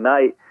against the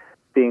Ignite,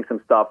 seeing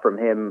some stuff from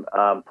him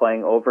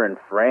playing over in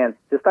France,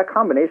 just that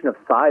combination of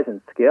size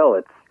and skill,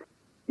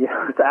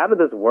 it's out of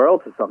this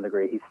world to some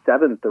degree. He's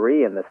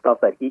 7'3", and the stuff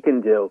that he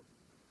can do,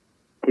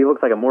 he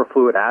looks like a more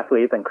fluid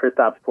athlete than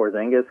Kristaps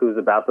Porzingis, who's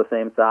about the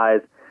same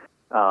size.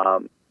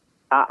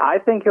 I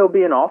think he'll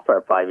be an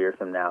all-star 5 years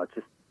from now.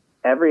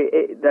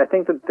 I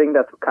think the thing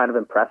that's kind of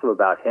impressive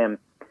about him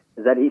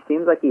is that he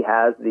seems like he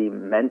has the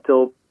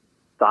mental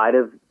side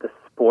of the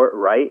sport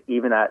right,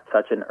 even at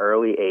such an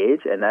early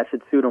age, and that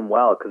should suit him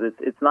well, because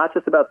it's not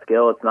just about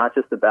skill. It's not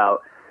just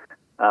about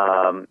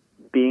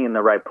being in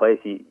the right place.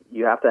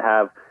 You have to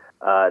have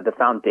the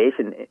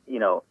foundation,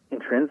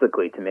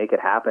 intrinsically to make it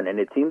happen, and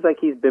it seems like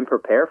he's been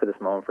prepared for this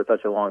moment for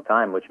such a long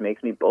time, which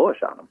makes me bullish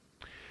on him.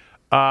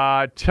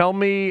 Tell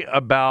me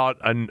about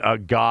a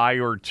guy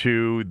or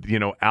two,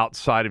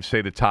 outside of,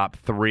 say, the top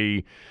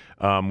 3,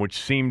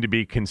 which seem to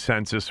be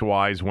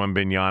consensus-wise,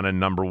 Wembanyama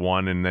number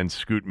 1, and then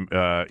Scoot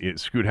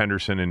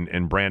Henderson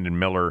and Brandon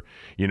Miller,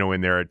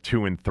 in there at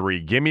 2 and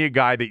 3. Give me a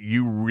guy that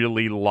you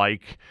really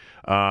like,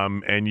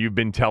 and you've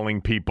been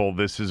telling people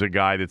this is a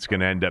guy that's going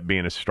to end up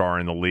being a star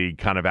in the league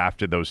kind of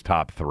after those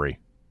top 3.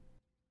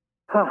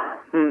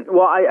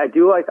 Well, I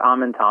do like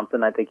Amen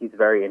Thompson. I think he's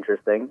very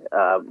interesting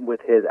with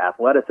his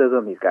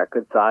athleticism. He's got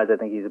good size. I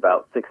think he's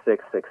about 6'6",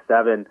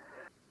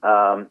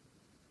 6'7".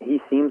 He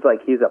seems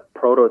like he's a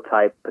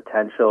prototype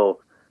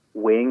potential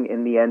wing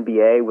in the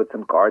NBA with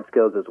some guard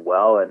skills as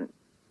well. And,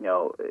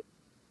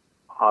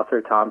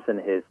 Ausar Thompson,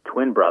 his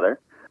twin brother,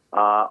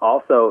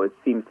 also it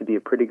seems to be a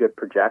pretty good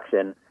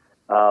projection.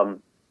 So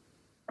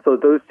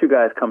those two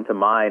guys come to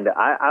mind.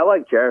 I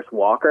like Jarris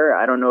Walker.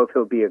 I don't know if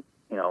he'll be a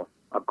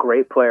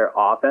great player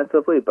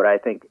offensively, but I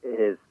think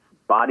his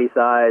body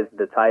size,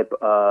 the type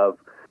of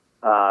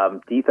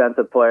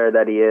defensive player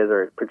that he is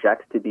or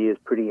projects to be, is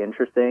pretty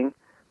interesting.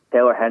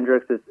 Taylor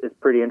Hendricks is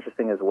pretty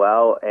interesting as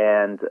well.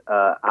 And,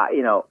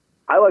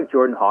 I like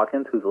Jordan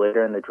Hawkins, who's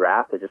later in the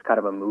draft. They're just kind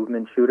of a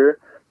movement shooter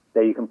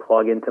that you can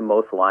plug into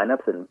most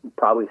lineups and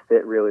probably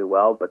fit really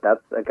well. But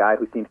that's a guy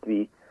who seems to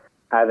be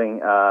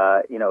having,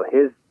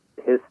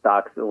 his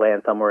stocks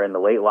land somewhere in the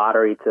late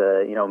lottery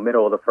to,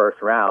 middle of the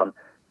first round.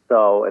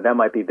 So that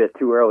might be a bit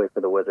too early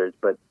for the Wizards,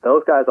 but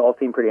those guys all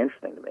seem pretty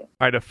interesting to me. All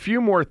right, a few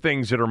more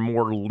things that are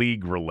more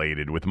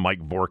league-related with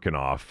Mike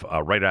Vorkunov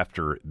right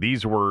after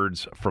these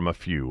words from a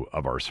few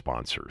of our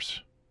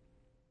sponsors.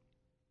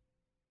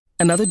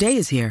 Another day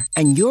is here,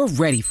 and you're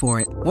ready for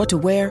it. What to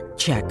wear?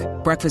 Check.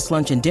 Breakfast,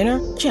 lunch, and dinner?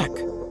 Check.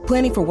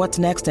 Planning for what's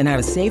next and how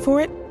to save for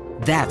it?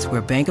 That's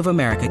where Bank of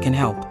America can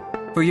help.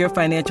 For your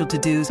financial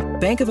to-dos,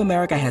 Bank of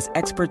America has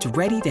experts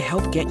ready to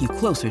help get you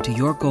closer to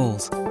your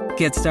goals.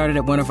 Get started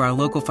at one of our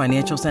local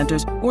financial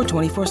centers or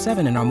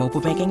 24/7 in our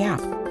mobile banking app.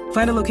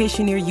 Find a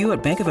location near you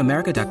at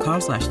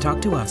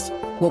bankofamerica.com/talktous.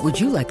 What would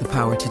you like the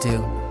power to do?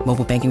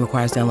 Mobile banking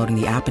requires downloading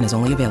the app and is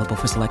only available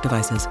for select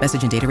devices.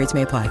 Message and data rates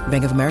may apply.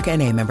 Bank of America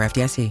N.A., member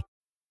FDIC.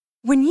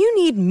 When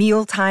you need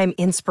mealtime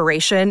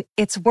inspiration,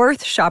 it's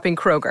worth shopping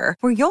Kroger,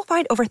 where you'll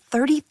find over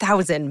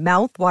 30,000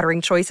 mouth-watering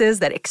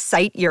choices that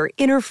excite your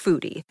inner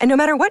foodie. And no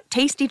matter what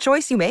tasty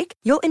choice you make,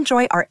 you'll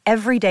enjoy our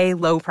everyday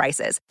low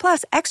prices,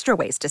 plus extra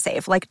ways to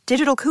save, like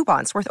digital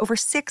coupons worth over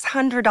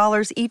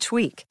 $600 each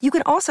week. You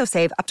can also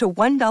save up to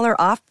 $1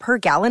 off per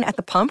gallon at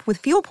the pump with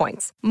fuel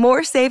points.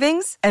 More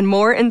savings and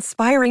more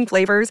inspiring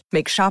flavors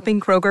make shopping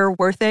Kroger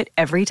worth it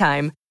every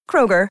time.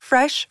 Kroger,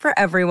 fresh for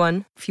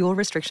everyone. Fuel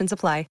restrictions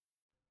apply.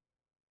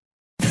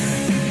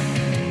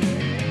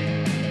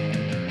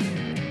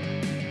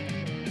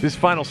 This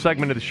final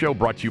segment of the show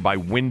brought to you by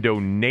Window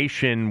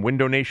Nation.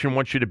 Window Nation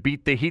wants you to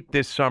beat the heat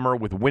this summer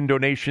with Window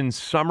Nation's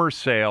summer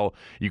sale.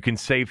 You can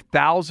save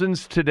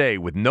thousands today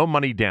with no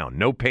money down,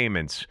 no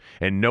payments,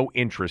 and no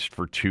interest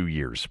for 2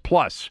 years.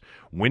 Plus,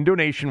 Window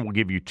Nation will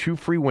give you 2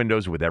 free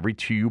windows with every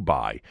 2 you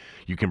buy.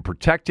 You can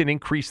protect and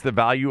increase the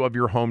value of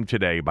your home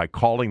today by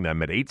calling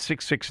them at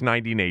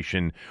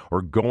 866-90-NATION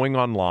or going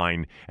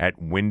online at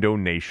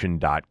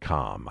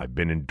windownation.com. I've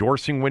been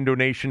endorsing Window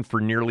Nation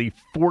for nearly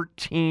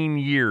 14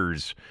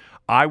 years.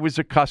 I was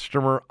a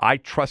customer. I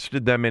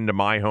trusted them into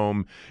my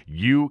home.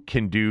 You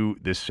can do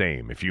the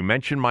same. If you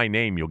mention my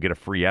name, you'll get a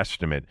free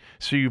estimate,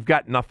 so you've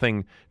got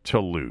nothing to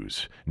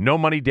lose. No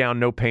money down,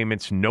 no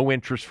payments, no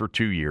interest for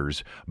 2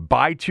 years.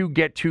 Buy 2,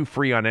 get 2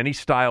 free on any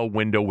style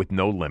window with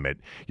no limit.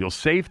 You'll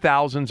save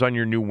thousands on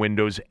your new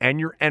windows and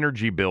your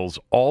energy bills,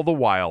 all the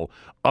while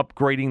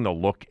upgrading the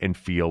look and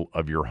feel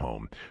of your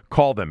home.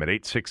 Call them at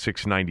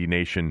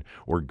 866-90-NATION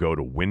or go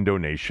to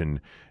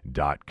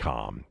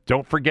windownation.com.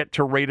 Don't forget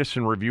to rate us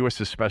and review us,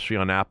 especially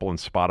on Apple and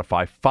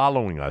Spotify.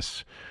 Following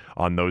us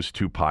on those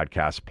 2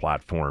 podcast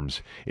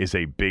platforms is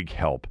a big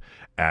help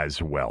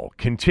as well.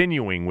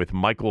 Continuing with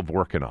Michael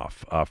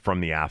Vorkunov from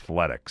The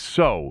Athletic.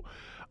 So,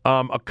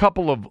 a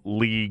couple of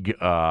league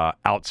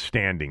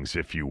outstandings,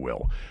 if you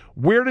will.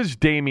 Where does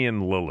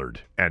Damian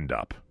Lillard end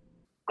up?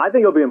 I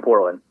think he'll be in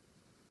Portland.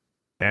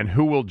 And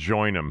who will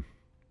join him?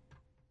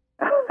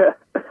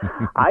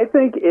 I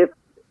think if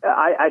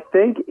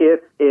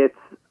it's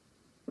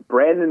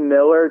Brandon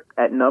Miller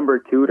at number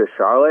 2 to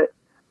Charlotte,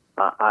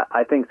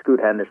 I think Scoot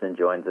Henderson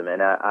joins him,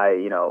 and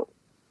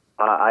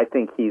I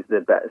think he's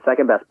the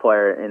second best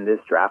player in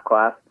this draft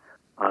class.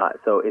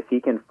 So if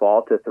he can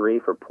fall to 3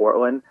 for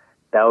Portland,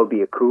 that would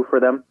be a coup for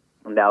them,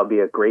 and that would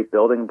be a great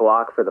building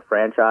block for the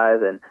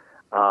franchise. And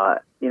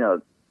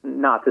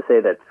not to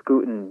say that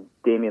Scoot and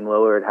Damian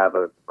Lillard have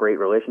a great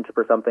relationship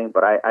or something,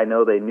 but I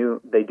know they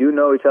do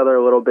know each other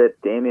a little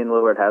bit. Damian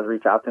Lillard has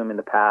reached out to him in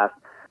the past.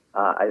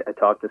 I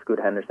talked to Scoot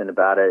Henderson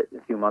about it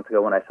a few months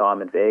ago when I saw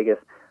him in Vegas.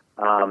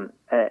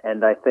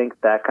 And I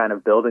think that kind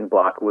of building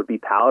block would be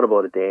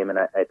palatable to Dame, and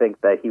I think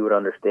that he would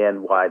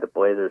understand why the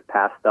Blazers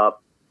passed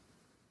up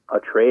a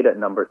trade at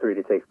number 3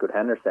 to take Scoot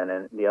Henderson.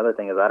 And the other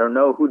thing is, I don't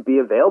know who'd be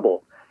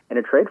available in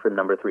a trade for the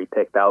number 3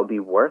 pick that would be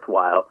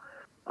worthwhile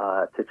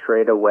to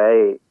trade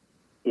away,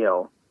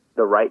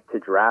 the right to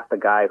draft a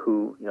guy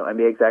who,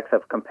 NBA execs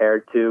have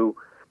compared to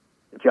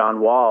John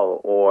Wall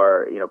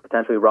or,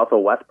 potentially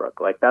Russell Westbrook.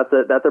 Like that's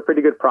a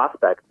pretty good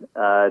prospect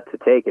to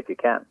take if you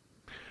can.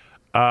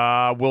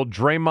 Will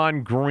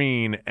Draymond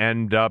Green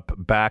end up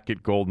back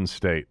at Golden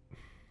State?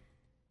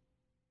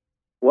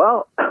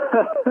 Well,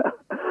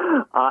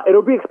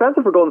 it'll be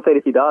expensive for Golden State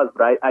if he does,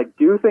 but I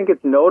do think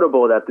it's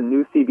notable that the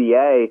new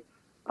CBA,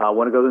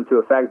 when it goes into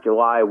effect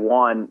July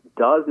 1,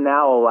 does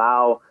now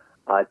allow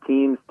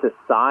teams to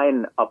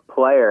sign a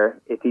player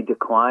if he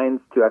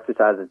declines to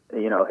exercise,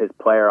 his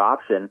player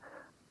option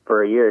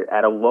for a year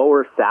at a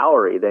lower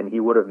salary than he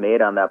would have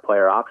made on that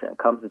player option. It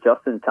comes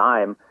just in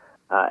time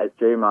as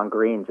Draymond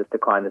Green just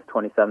declined this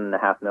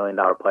 $27.5 million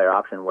player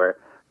option, where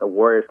the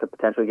Warriors could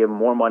potentially give him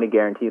more money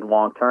guaranteed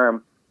long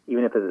term,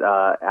 even if his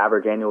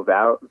average annual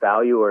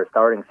value or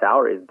starting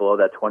salary is below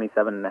that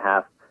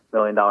 $27.5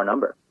 million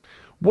number.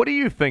 What do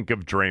you think of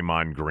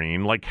Draymond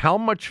Green? Like, how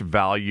much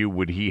value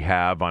would he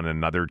have on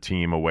another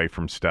team away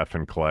from Steph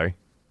and Clay?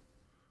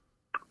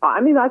 I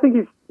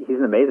think he's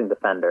an amazing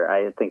defender.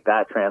 I think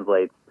that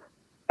translates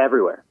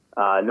everywhere,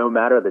 no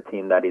matter the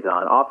team that he's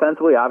on.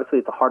 Offensively, obviously,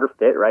 it's a harder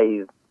fit, right?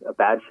 He's a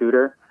bad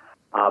shooter,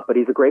 but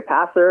he's a great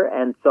passer,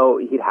 and so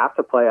he'd have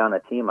to play on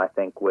a team, I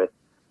think, with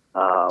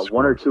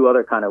one or two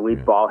other kind of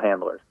lead ball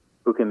handlers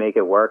who can make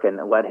it work and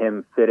let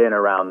him fit in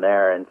around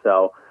there. And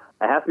so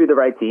it has to be the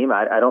right team.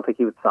 I don't think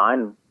he would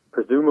sign,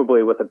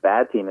 presumably, with a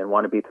bad team and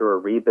want to be through a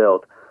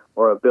rebuild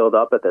or a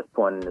build-up at this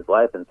point in his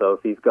life. And so if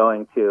he's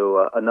going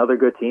to another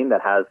good team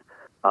that has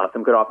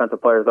some good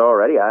offensive players there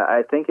already,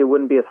 I think it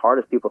wouldn't be as hard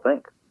as people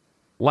think.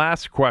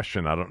 Last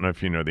question. I don't know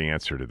if you know the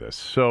answer to this.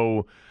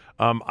 So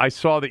I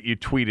saw that you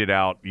tweeted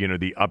out,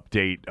 the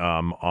update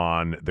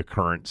on the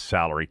current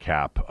salary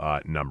cap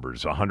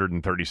numbers,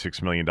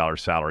 $136 million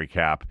salary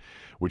cap,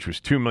 which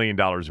was $2 million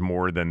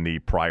more than the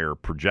prior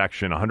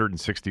projection.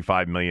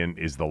 $165 million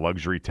is the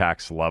luxury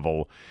tax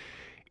level.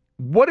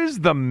 What is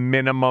the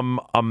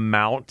minimum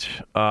amount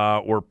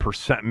or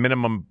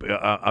minimum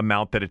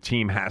amount that a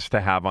team has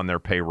to have on their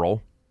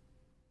payroll?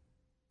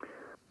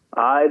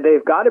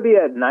 They've got to be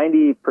at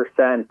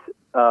 90%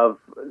 of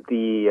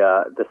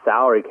the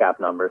salary cap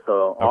number.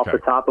 So off the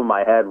top of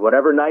my head,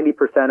 whatever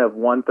 90% of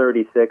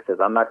 136 is,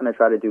 I'm not going to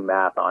try to do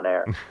math on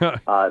air.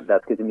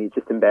 That's going to be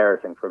just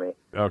embarrassing for me.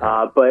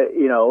 Okay. But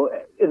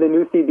in the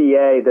new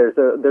CBA,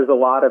 there's a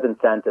lot of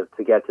incentive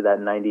to get to that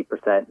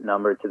 90%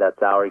 number, to that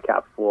salary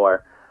cap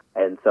floor.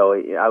 And so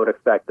I would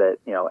expect that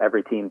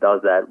every team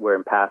does that. Where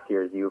in past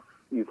years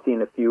you've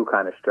seen a few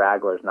kind of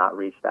stragglers not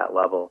reach that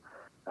level.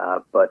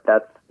 But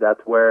that's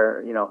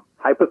where,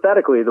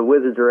 hypothetically, the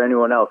Wizards or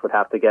anyone else would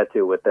have to get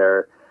to with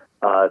their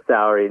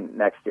salary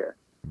next year.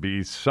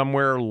 Be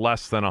somewhere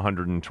less than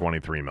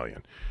 $123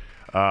 million.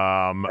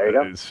 There you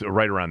go. So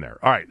right around there.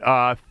 All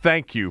right.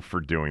 Thank you for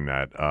doing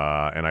that,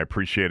 and I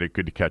appreciate it.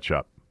 Good to catch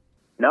up.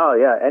 No,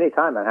 yeah,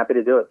 anytime. I'm happy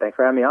to do it. Thanks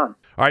for having me on.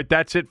 All right,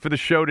 that's it for the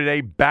show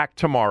today. Back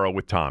tomorrow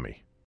with Tommy.